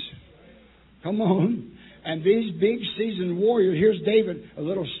giants. Come on. And these big, seasoned warriors, here's David, a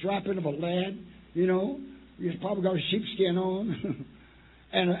little strapping of a lad, you know. He's probably got a sheepskin on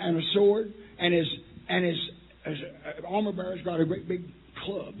and a sword. And his armor bearer's got a great big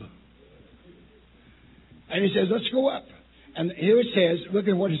club. And he says, let's go up. And here it says, look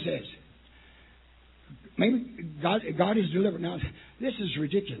at what it says. Maybe God is delivered. Now, this is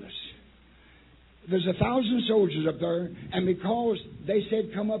ridiculous. There's 1,000 soldiers up there, and because they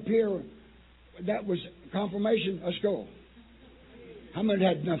said, come up here, that was confirmation, let's go. How many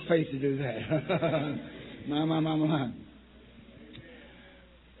had enough faith to do that? My.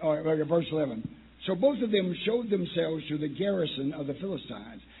 All right, look at verse 11. So both of them showed themselves to the garrison of the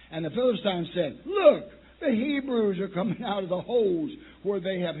Philistines. And the Philistines said, look, the Hebrews are coming out of the holes where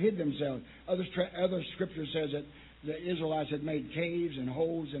they have hid themselves. Other scripture says that the Israelites had made caves and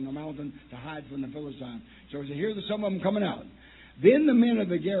holes in the mountain to hide from the Philistines. So here are some of them coming out. Then the men of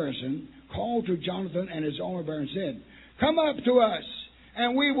the garrison called to Jonathan and his armor bearer and said, come up to us,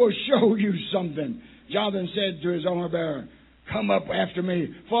 and we will show you something. Jonathan said to his armor bearer, come up after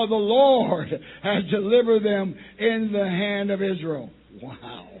me, for the Lord has delivered them in the hand of Israel.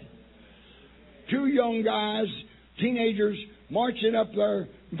 Wow. 2 young guys, teenagers, marching up there.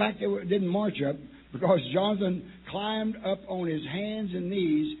 In fact, they didn't march up because Jonathan climbed up on his hands and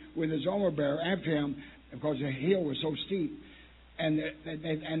knees with his armor bearer after him because the hill was so steep. And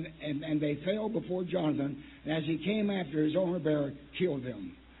they fell before Jonathan. And as he came after, his armor bearer killed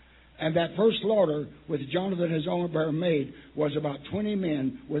them. And that first slaughter with Jonathan and his armor bearer made was about 20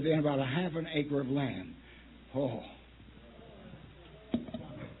 men within about a half an acre of land. Oh.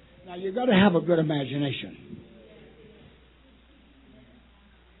 Now, you've got to have a good imagination.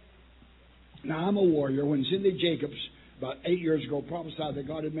 Now, I'm a warrior. When Cindy Jacobs, about 8 years ago, prophesied that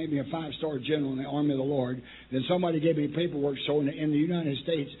God had made me a 5-star general in the army of the Lord, then somebody gave me paperwork showing that in the United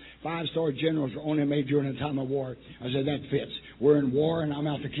States, 5-star generals were only made during a time of war. I said, that fits. We're in war, and I'm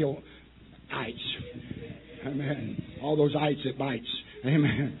out to kill ites. Amen. All those ites that bites.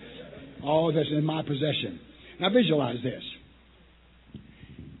 Amen. All that's in my possession. Now visualize this.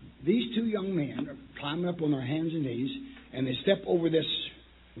 These two young men are climbing up on their hands and knees, and they step over this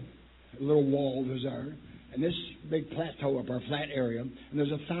little wall that's there, and this big plateau up our flat area, and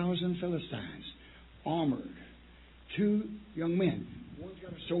there's 1,000 Philistines, armored. Two young men. One's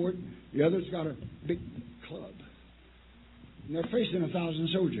got a sword, the other's got a big club. And they're facing 1,000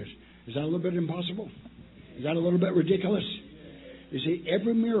 soldiers. Is that a little bit impossible? Is that a little bit ridiculous? You see,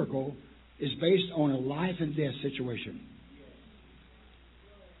 every miracle is based on a life and death situation.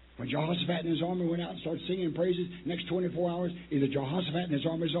 When Jehoshaphat and his army went out and started singing praises, next 24 hours, either Jehoshaphat and his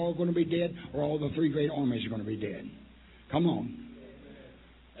army is all going to be dead, or all the three great armies are going to be dead. Come on.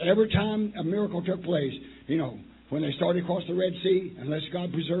 Every time a miracle took place, you know, when they started across the Red Sea, unless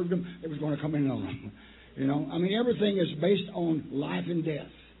God preserved them, it was going to come in on them. You know, I mean, everything is based on life and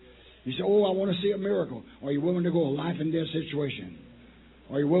death. You say, oh, I want to see a miracle. Are you willing to go a life and death situation?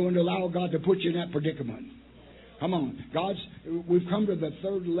 Are you willing to allow God to put you in that predicament? Come on. We've come to the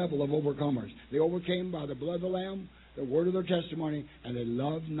third level of overcomers. They overcame by the blood of the Lamb, the word of their testimony, and they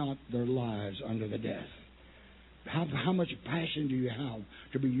loved not their lives unto the death. How much passion do you have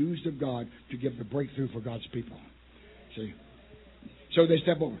to be used of God to give the breakthrough for God's people? See? So they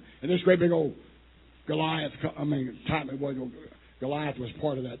step over. And this great big old Goliath, Goliath was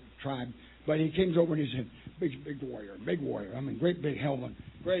part of that tribe. But he comes over and he said, big warrior. I mean, great big helmet.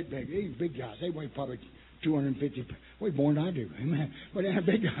 He's big guys. They weigh probably 250. Way more than I do. Amen. But they're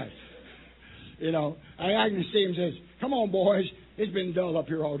big guys. You know, I can see him says, come on, boys. It's been dull up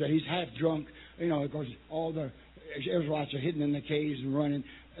here all day. He's half drunk, you know, because all the Israelites are hidden in the caves and running.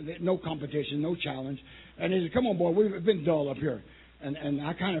 No competition, no challenge. And he said, come on, boy, we've been dull up here. And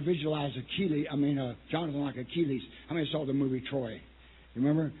I kind of visualize Jonathan like Achilles. How many saw the movie Troy? You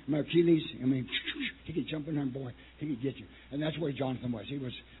remember Achilles? I mean, he could jump in there and, boy, he could get you. And that's where Jonathan was. He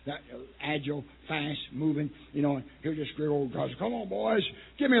was that agile, fast, moving, you know. And he would just scream, old guys, come on, boys,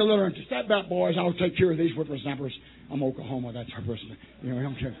 give me a little. Step back, boys. I'll take care of these whippersnappers. I'm Oklahoma. That's our person. You know, I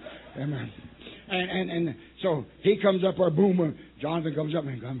don't care. Amen. And so he comes up there, boom. Jonathan comes up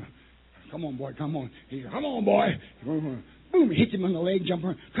and comes, come on, boy, come on. He goes, come on, boy. Boom, he hits him in the leg, jumps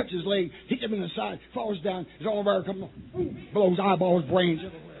around, cuts his leg, hits him in the side, falls down. His arm over, comes on, boom, blows eyeballs, brains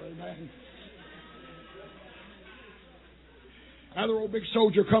everywhere. Another old big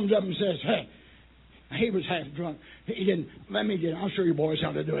soldier comes up and says, hey, he was half drunk. He didn't, let me get it. I'll show you boys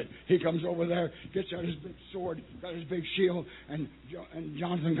how to do it. He comes over there, gets out his big sword, got his big shield, and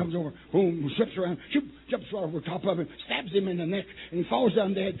Jonathan comes over, boom, slips around, jumps right over top of him, stabs him in the neck, and he falls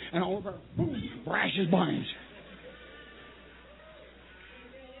down dead, and all over, boom, brashes binds.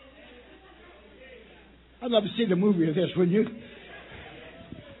 I'd love to see the movie of this, wouldn't you?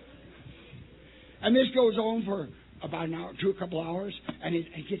 And this goes on for about an hour, a couple hours, and it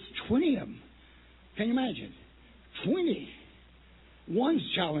gets 20 of them. Can you imagine? 20. One's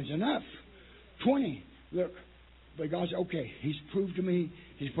challenge enough. 20. Look, but God said, okay, he's proved to me.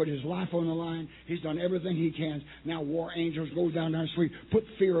 He's put his life on the line. He's done everything he can. Now war angels go down the street, put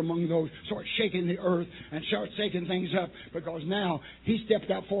fear among those, start shaking the earth and start shaking things up, because now he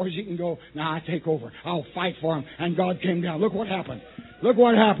stepped out for us. He can go, now I take over. I'll fight for him. And God came down. Look what happened. Look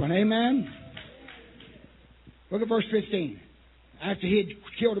what happened. Amen? Look at verse 15. After he had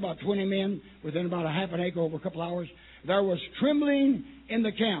killed about 20 men within about a half an acre over a couple hours, there was trembling in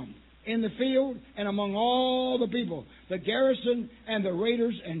the camp, in the field, and among all the people. The garrison and the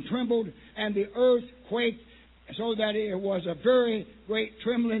raiders and trembled, and the earth quaked, so that it was a very great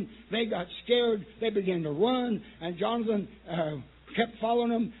trembling. They got scared. They began to run, and Jonathan kept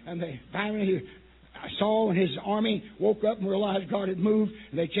following them, and they finally, Saul and his army woke up and realized God had moved,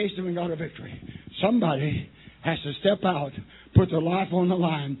 and they chased him and got a victory. Somebody has to step out, put their life on the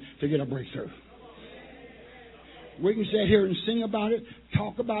line to get a breakthrough. We can sit here and sing about it,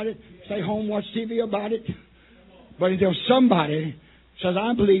 talk about it, stay home, watch TV about it. But until somebody says,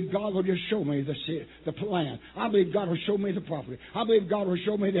 I believe God will just show me the plan. I believe God will show me the property. I believe God will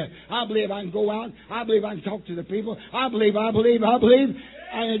show me that. I believe I can go out. I believe I can talk to the people. I believe.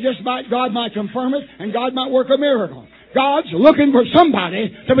 And God might confirm it, and God might work a miracle. God's looking for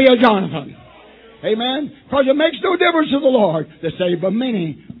somebody to be a Jonathan. Amen? Because it makes no difference to the Lord to save a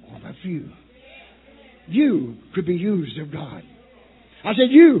many or a few. You could be used of God. I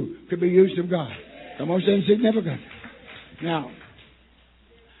said you could be used of God. The most insignificant. Now,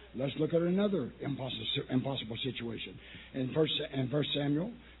 let's look at another impossible situation. In 1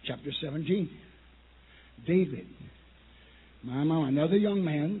 Samuel chapter 17. David. Another young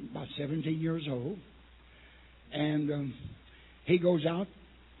man, about 17 years old. And he goes out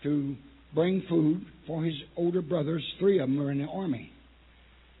to bring food for his older brothers. 3 of them are in the army.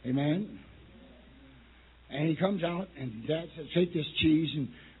 Amen. And he comes out, and Dad says, take this cheese and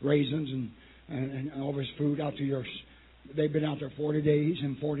raisins and all this food out to yours. They've been out there 40 days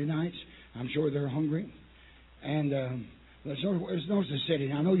and 40 nights. I'm sure they're hungry. And let's notice the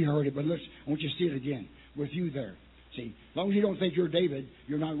setting. I know you heard it, but I want you to see it again with you there. See, as long as you don't think you're David,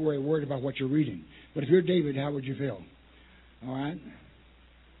 you're not really worried about what you're reading. But if you're David, how would you feel? All right?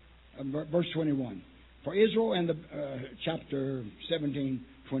 Verse 21. For Israel and chapter 17,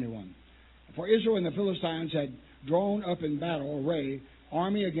 21. For Israel and the Philistines had drawn up in battle array,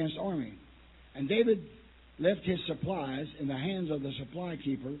 army against army. And David left his supplies in the hands of the supply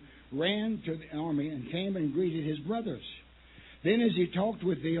keeper, ran to the army, and came and greeted his brothers. Then as he talked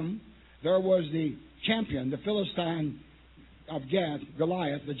with them, there was the champion, the Philistine of Gath,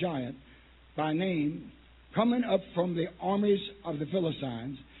 Goliath, the giant, by name, coming up from the armies of the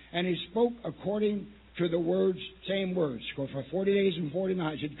Philistines, and he spoke according to the same words. For 40 days and 40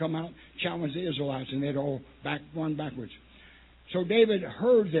 nights he'd come out, challenge the Israelites, and they'd all run backwards. So David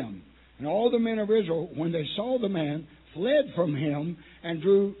heard them, and all the men of Israel, when they saw the man, fled from him and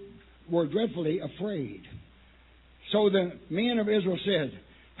were dreadfully afraid. So the men of Israel said,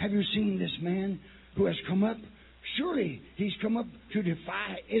 have you seen this man who has come up? Surely he's come up to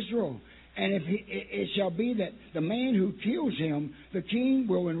defy Israel. And if it shall be that the man who kills him, the king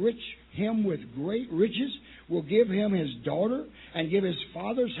will enrich him with great riches, will give him his daughter, and give his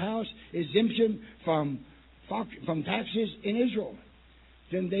father's house exemption from taxes in Israel.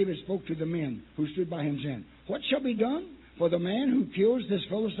 Then David spoke to the men who stood by him, saying, what shall be done for the man who kills this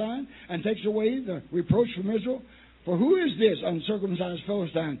Philistine and takes away the reproach from Israel? For who is this uncircumcised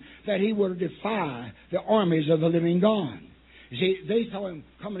Philistine that he will defy the armies of the living God? You see, they saw him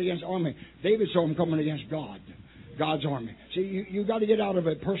coming against army. David saw him coming against God, God's army. See, you got to get out of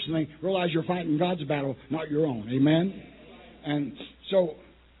it personally. Realize you're fighting God's battle, not your own. Amen? And so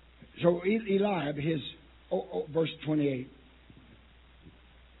Eliab, verse 28.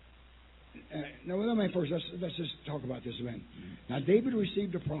 Now, let me first, let's just talk about this a minute. Now, David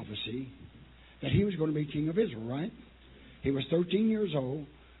received a prophecy that he was going to be king of Israel, right? He was 13 years old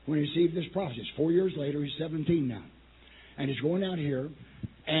when he received this prophecy. 4 years later, he's 17 now. And he's going out here,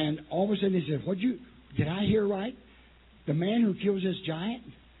 and all of a sudden he said, did I hear right? The man who kills this giant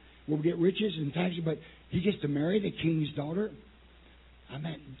will get riches and taxes, but he gets to marry the king's daughter?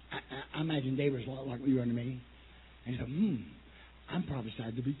 I imagine David's a lot like you and me. And he said, I'm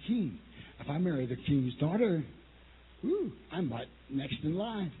prophesied to be king. If I marry the king's daughter, I'm about next in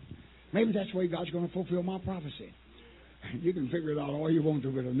line. Maybe that's the way God's going to fulfill my prophecy. You can figure it out all you want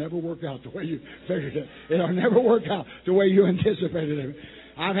to, but it'll never work out the way you figured it. It'll never work out the way you anticipated it.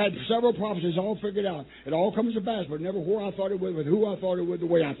 I've had several prophecies all figured out. It all comes to pass, but never where I thought it would, with who I thought it would, the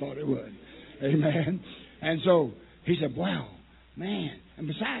way I thought it would. Amen. And so he said, wow, man. And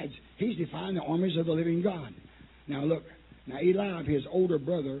besides, he's defying the armies of the living God. Now look, Eliab, his older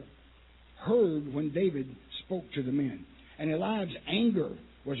brother, heard when David spoke to the men. And Eliab's anger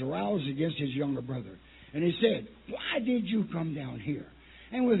was aroused against his younger brother. And he said, why did you come down here?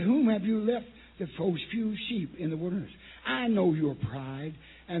 And with whom have you left the few sheep in the wilderness? I know your pride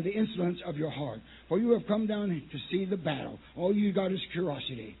and the insolence of your heart, for you have come down to see the battle. All you got is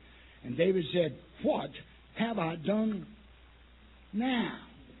curiosity. And David said, what have I done now?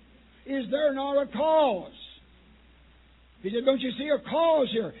 Is there not a cause? He said, don't you see a cause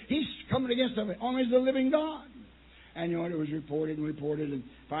here? He's coming against the armies of the living God. And you know, it was reported, and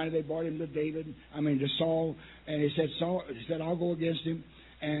finally they brought him to Saul, and he said, I'll go against him.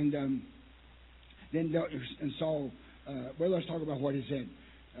 And then Saul, let's talk about what he said.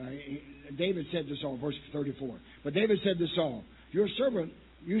 David said to Saul, verse 34, but David said to Saul, your servant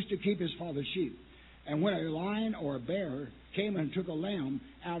used to keep his father's sheep, and when a lion or a bear came and took a lamb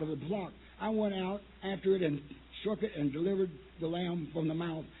out of the flock, I went out after it and struck it and delivered the lamb from the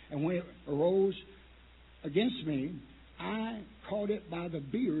mouth, and when it arose against me, I caught it by the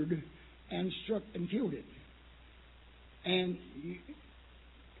beard and struck and killed it. And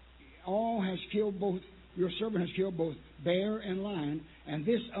your servant has killed both bear and lion, and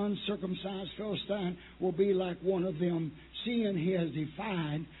this uncircumcised Philistine will be like one of them, seeing he has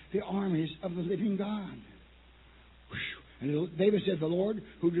defied the armies of the living God. And David said, the Lord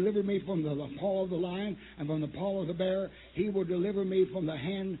who delivered me from the paw of the lion and from the paw of the bear, he will deliver me from the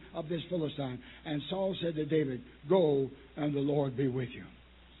hand of this Philistine. And Saul said to David, go, and the Lord be with you.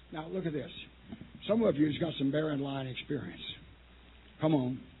 Now, look at this. Some of you has got some bear and lion experience. Come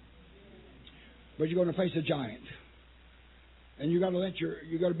on. But you're going to face a giant. And you got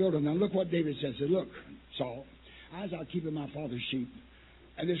to build him. Now, look what David says. He said, look, Saul, I was out keeping my father's sheep,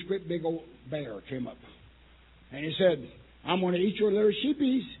 and this great big old bear came up. And he said, I'm going to eat your little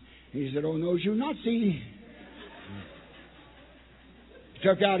sheepies. He said, oh, no, you not see. He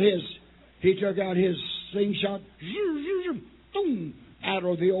took out his slingshot, boom, out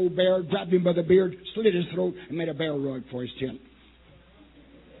of the old bear, grabbed him by the beard, slit his throat, and made a bear rug for his tent.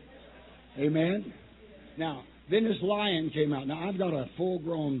 Amen. Now, then this lion came out. Now, I've got a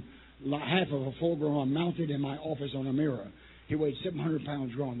full-grown, half of a full-grown one mounted in my office on a mirror. He weighed 700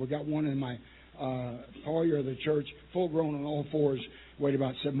 pounds grown. We got one in my foyer of the church, full-grown on all fours, weighed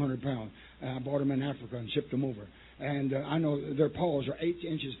about 700 pounds. I bought them in Africa and shipped them over. And I know their paws are 8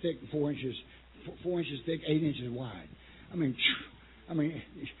 inches thick, 4 inches thick, 8 inches wide. I mean,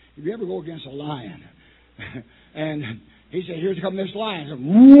 if you ever go against a lion, and he said, here comes this lion. I said,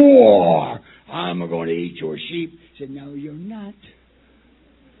 roar! I'm going to eat your sheep. He said, no, you're not.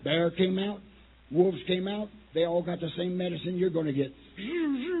 Bear came out. Wolves came out. They all got the same medicine you're going to get.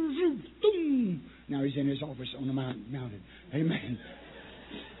 Now he's in his office on the mountain. Amen.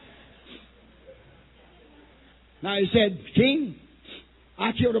 Now he said, King,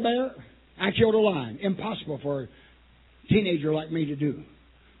 I killed a bear. I killed a lion. Impossible for a teenager like me to do.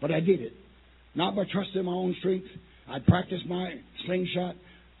 But I did it. Not by trusting my own strength. I practiced my slingshot.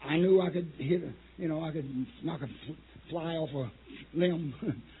 I knew I could hit, I could knock a fly off a limb.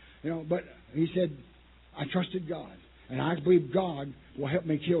 But he said, I trusted God. And I believe God will help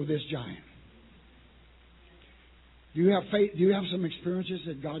me kill this giant. Do you have faith? Do you have some experiences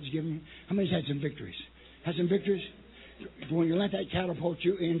that God's given you? How many's had some victories? Had some victories? When you let that catapult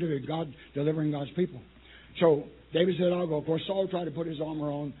you into God delivering God's people. So David said, I'll go. Of course, Saul tried to put his armor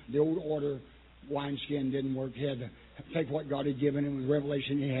on. The old order wineskin didn't work. He had to take what God had given him, the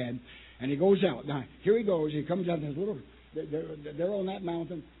revelation he had. And he goes out. Now, here he goes. He comes out this little... They're on that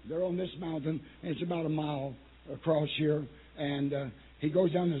mountain. They're on this mountain. And it's about a mile across here. And he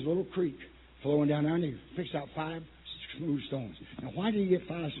goes down this little creek flowing down there. And he picks out 5 smooth stones. Now, why did he get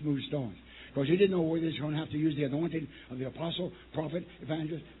 5 smooth stones? Because he didn't know whether he was going to have to use the anointing of the apostle, prophet,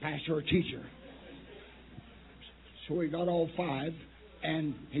 evangelist, pastor, or teacher. So he got all 5,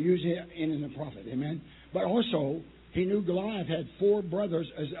 and he used it in the prophet. Amen? But also, he knew Goliath had 4 brothers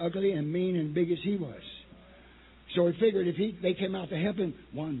as ugly and mean and big as he was. So he figured if they came out to help him,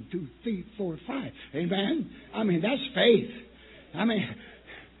 1, 2, 3, 4, 5. Amen? I mean, that's faith. I mean,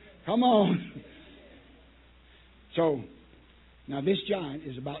 come on. So, now this giant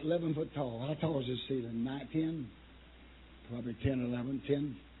is about 11 foot tall. How tall is this ceiling? 9, 10? Probably 10, 11,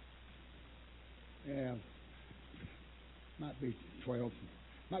 10. Yeah. Might be 12.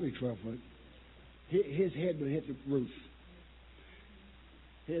 Might be 12 foot. His head would hit the roof.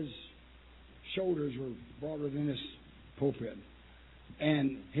 His shoulders were broader than this pulpit.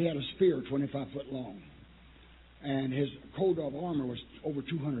 And he had a spear 25 foot long. And his coat of armor was over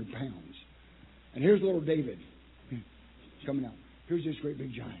 200 pounds. And here's little David coming out. Here's this great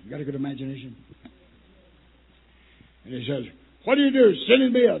big giant. You got a good imagination? And he says, what do you do?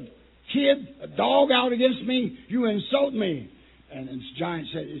 Sending me a kid, a dog out against me? You insult me. And the giant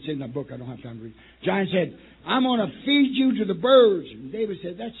said, it's in the book, I don't have time to read. Giant said, I'm going to feed you to the birds. And David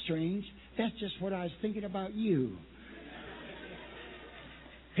said, that's strange. That's just what I was thinking about you.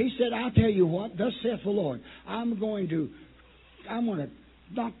 He said, I'll tell you what, thus saith the Lord, I'm going to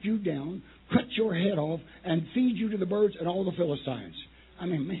knock you down, cut your head off, and feed you to the birds and all the Philistines. I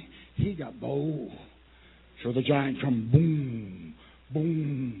mean, man, he got bold. So the giant come boom,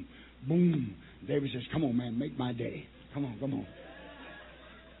 boom, boom. David says, come on, man, make my day. Come on, come on.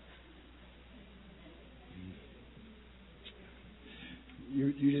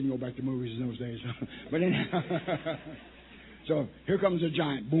 You didn't go back to movies in those days. But anyhow, so here comes the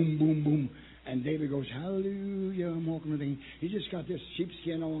giant. Boom, boom, boom. And David goes, hallelujah, I'm walking with him. He just got this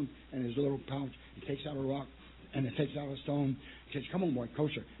sheepskin on and his little pouch. He takes out a rock and he takes out a stone. He says, come on, boy,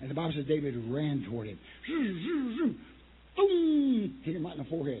 closer. And the Bible says David ran toward him. Boom! Hit him right in the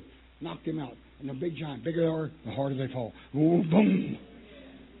forehead. Knocked him out. And the big giant, bigger they are, the harder they fall. Boom, boom.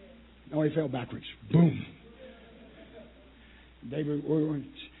 No, he fell backwards. Boom. David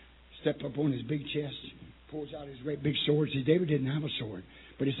stepped up on his big chest, pulls out his great big sword. See, David didn't have a sword,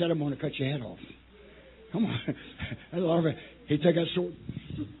 but he said, I'm going to cut your head off. Come on. That's a lot of it. He took that sword,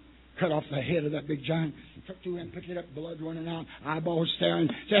 cut off the head of that big giant, took to him, picked it up, blood running out, eyeballs staring.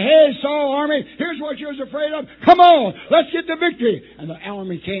 Said, hey, Saul army, here's what you was afraid of. Come on, let's get the victory. And the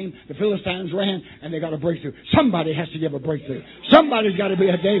army came, the Philistines ran, and they got a breakthrough. Somebody has to give a breakthrough. Somebody's got to be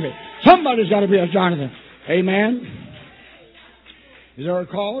a David. Somebody's got to be a Jonathan. Amen. Is there a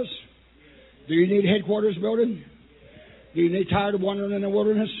cause? Do you need headquarters building? Do you need tired of wandering in the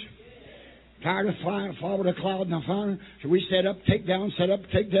wilderness? Tired of flying forward a cloud and a fire? Should we set up, take down, set up,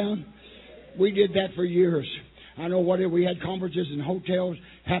 take down? We did that for years. I know we had conferences in hotels,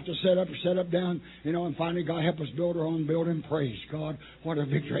 have to set up down, and finally God helped us build our own building. Praise God. What a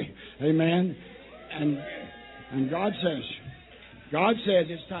victory. Amen. And God said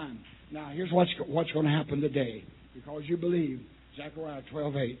it's time. Now, here's what's going to happen today. Because you believe, Zechariah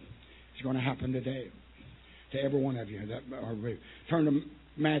 12:8 is going to happen today to every one of you. Turn to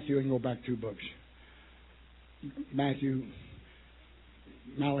Matthew and go back 2 books. Matthew,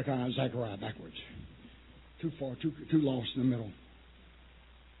 Malachi, Zechariah, backwards. Too far, too lost in the middle.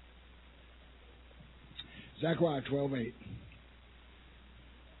 Zechariah 12:8.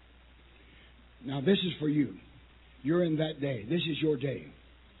 Now, this is for you. You're in that day. This is your day.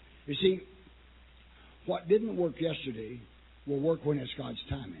 You see, what didn't work yesterday will work when it's God's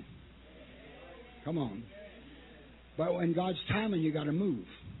timing. Come on. But when God's timing, you got to move.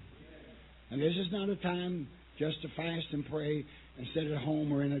 And this is not a time just to fast and pray and sit at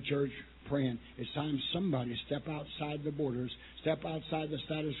home or in a church praying. It's time somebody step outside the borders, step outside the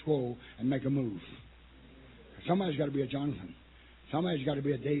status quo, and make a move. Somebody's got to be a Jonathan. Somebody's got to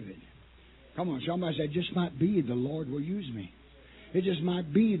be a David. Come on, somebody said, just might be the Lord will use me. It just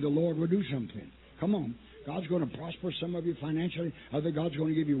might be the Lord will do something. Come on. God's going to prosper some of you financially. Other God's going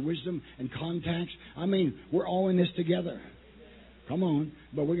to give you wisdom and contacts. I mean, we're all in this together. Come on.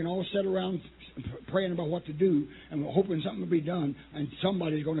 But we can all sit around praying about what to do and hoping something will be done. And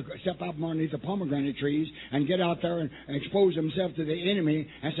somebody's going to step out from underneath the pomegranate trees and get out there and expose themselves to the enemy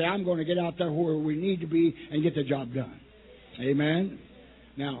and say, I'm going to get out there where we need to be and get the job done. Amen.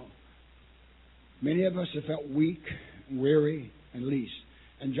 Now, many of us have felt weak, weary, and least.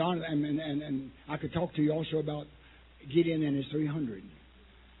 And John, and I could talk to you also about Gideon and his 300.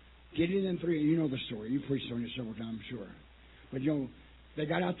 Gideon and 300, you know the story. You preached on it several times, I'm sure. But they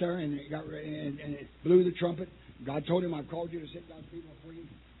got out there and it blew the trumpet. God told him, I've called you to set God's people free.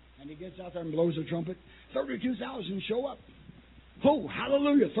 And he gets out there and blows the trumpet. 32,000 show up. Oh,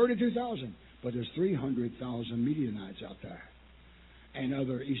 hallelujah, 32,000. But there's 300,000 Midianites out there and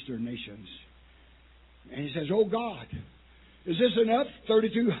other eastern nations. And he says, oh God, is this enough?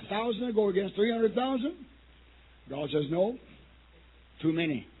 32,000 to go against 300,000? God says, no, too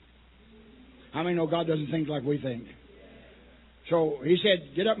many. How many know God doesn't think like we think? So he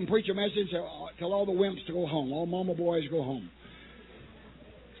said, get up and preach a message, tell all the wimps to go home, all mama boys go home.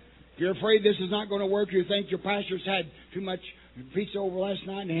 If you're afraid this is not going to work, you think your pastor's had too much pizza over last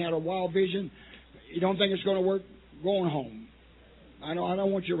night and he had a wild vision, you don't think it's going to work, going home. I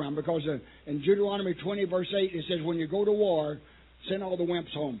don't want you around because in Deuteronomy 20 verse 8 it says when you go to war, send all the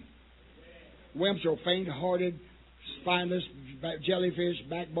wimps home. Wimps are faint-hearted, spineless, jellyfish,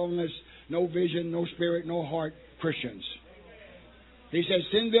 backboneless, no vision, no spirit, no heart Christians. He says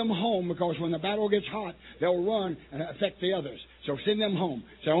send them home because when the battle gets hot, they'll run and affect the others. So send them home.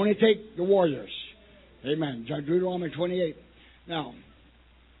 So only take the warriors. Amen. Deuteronomy 28. Now,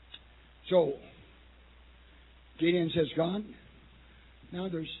 so Gideon says, God, now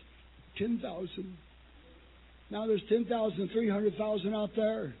there's 10,000. Now there's 10,000, 300,000 out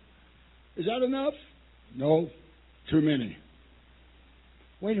there. Is that enough? No, too many.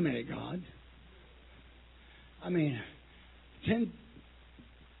 Wait a minute, God. I mean,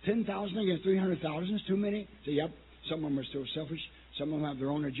 10,000 against 300,000 is too many? So, yep, some of them are still selfish. Some of them have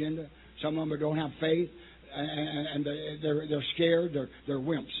their own agenda. Some of them don't have faith. And they're scared. They're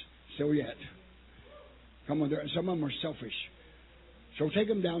wimps still yet. Come on, some of them are selfish. So take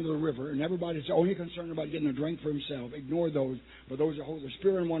them down to the river, and everybody's only concerned about getting a drink for himself. Ignore those. But those that hold the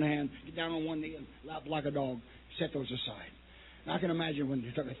spear in one hand, get down on one knee and lap like a dog. Set those aside. And I can imagine when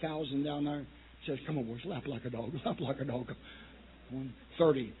they took 1,000 down there, says, come on, boys, lap like a dog, lap like a dog.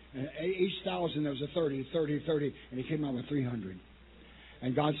 30. And each 1,000, there was a 30, 30, 30, and he came out with 300.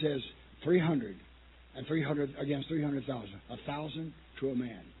 And God says, 300 and 300 against 300,000. 1,000 to a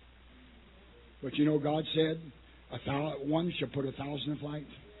man. But you know, God said, one shall put 1,000 to flight,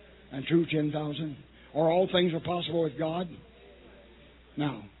 and 2, 10,000. Or all things are possible with God.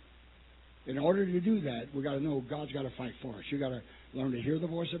 Now, in order to do that, we got to know God's got to fight for us. You got to learn to hear the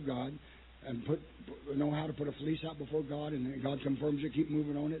voice of God and know how to put a fleece out before God, and God confirms it. Keep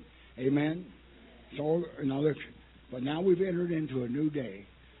moving on it. Amen. So now look, but now we've entered into a new day.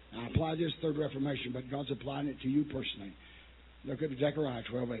 Now, I apply this third Reformation, but God's applying it to you personally. Look at Zechariah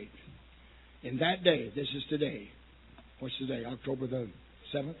 12:8. In that day, this is today. What's today? October the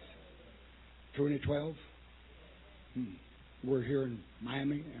 7th, 2012. We're here in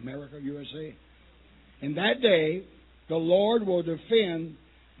Miami, America, USA. In that day, the Lord will defend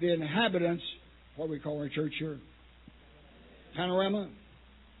the inhabitants, what we call our church here, Panorama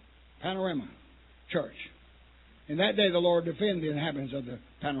Church. In that day, the Lord defend the inhabitants of the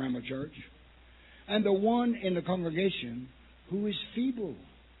Panorama Church. and the one in the congregation who is feeble,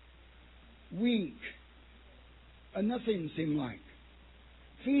 weak, and nothing seemed like.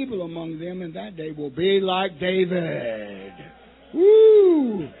 Feeble among them in that day will be like David.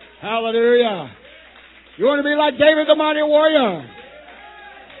 Woo! Hallelujah! You want to be like David, the mighty warrior?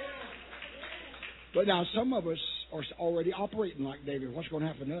 But now some of us are already operating like David. What's going to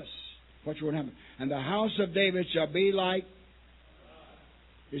happen to us? What's going to happen? And the house of David shall be like...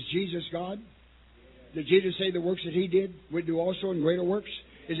 Is Jesus God? Did Jesus say the works that He did would do also in greater works?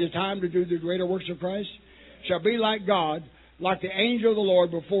 Is it time to do the greater works of Christ? Shall be like God, like the angel of the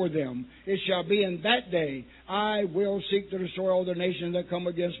Lord before them. It shall be in that day, I will seek to destroy all the nations that come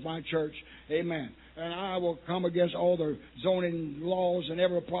against my church. Amen. And I will come against all the zoning laws and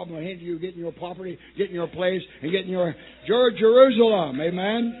every problem that hinder you getting your property, getting your place, and getting your Jerusalem.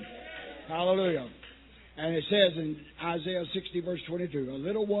 Amen. Hallelujah. And it says in Isaiah 60 verse 22, a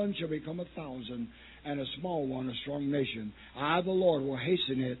little one shall become 1,000, and a small one a strong nation. I, the Lord, will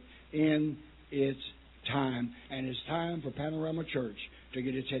hasten it in its time. And it's time for Panorama Church to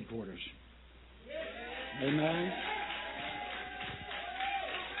get its headquarters. Amen.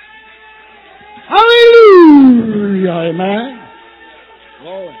 Hallelujah. Amen.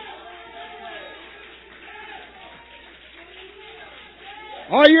 Glory.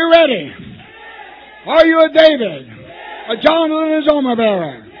 Are you ready? Are you a David? A Jonathan and his armor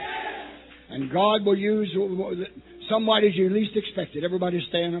bearer? And God will use somebody you least expected. Everybody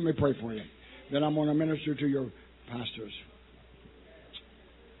stand. Let me pray for you. Then I'm going to minister to your pastors.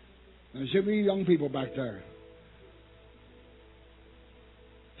 There should be young people back there.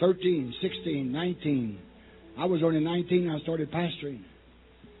 13, 16, 19. I was only 19 when I started pastoring.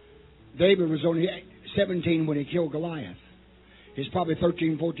 David was only 17 when he killed Goliath. He's probably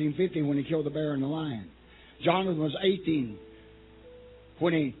 13, 14, 15 when he killed the bear and the lion. Jonathan was 18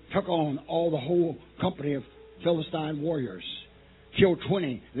 when he took on all the whole company of Philistine warriors. Killed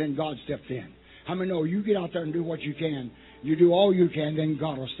 20, then God stepped in. How many know you get out there and do what you can? You do all you can, then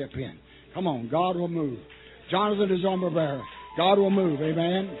God will step in. Come on, God will move. Jonathan is armor bearer. God will move.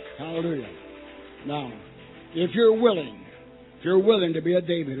 Amen. Hallelujah. Now, if you're willing to be a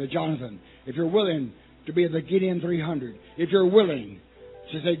David, a Jonathan, if you're willing to be the Gideon 300, if you're willing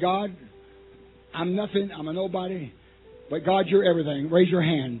to say, God, I'm nothing, I'm a nobody, but God, you're everything. Raise your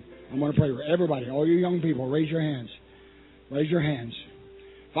hand. I'm going to pray for everybody. All you young people, raise your hands. Raise your hands.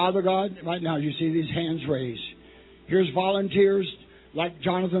 Father God, right now you see these hands raised. Here's volunteers, like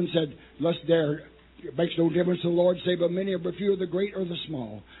Jonathan said, let's dare. It makes no difference to the Lord say, but many or but few are the great or the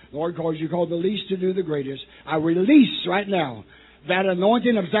small. Lord calls you call the least to do the greatest. I release right now that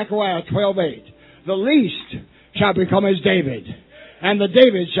anointing of Zechariah 12:8. The least shall become as David, and the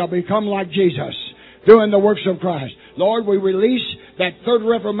David shall become like Jesus, doing the works of Christ. Lord, we release that third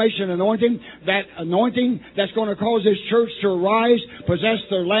Reformation anointing, that anointing that's going to cause this church to arise, possess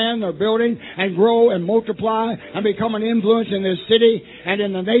their land, their building, and grow and multiply and become an influence in this city and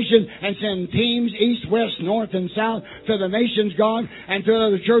in the nation, and send teams east, west, north, and south to the nations, God, and to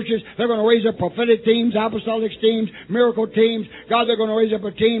other churches. They're going to raise up prophetic teams, apostolic teams, miracle teams. God, they're going to raise up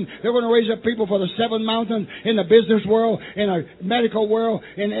a team. They're going to raise up people for the seven mountains in the business world, in the medical world,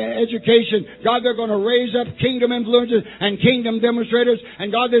 in education. God, they're going to raise up kingdom influencers and kingdom demonstrators.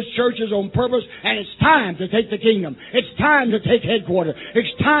 And God, this church is on purpose, and it's time to take the kingdom. It's time to take headquarters.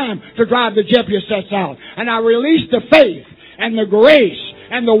 It's time to drive the Jebusites out. And I release the faith and the grace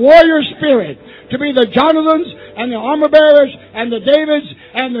and the warrior spirit to be the Jonathans and the armor bearers and the Davids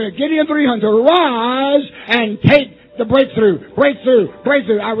and the Gideon 300 to rise and take the breakthrough. Breakthrough.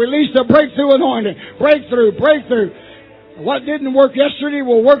 Breakthrough. I release the breakthrough anointing. Breakthrough. Breakthrough. What didn't work yesterday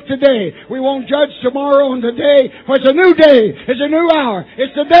will work today. We won't judge tomorrow and today, for it's a new day. It's a new hour.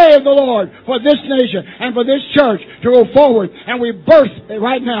 It's the day of the Lord for this nation and for this church to go forward. And we birth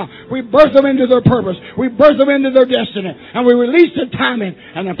right now. We birth them into their purpose. We birth them into their destiny. And we release the timing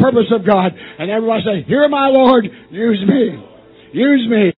and the purpose of God. And everybody say, here, my Lord, use me. Use me.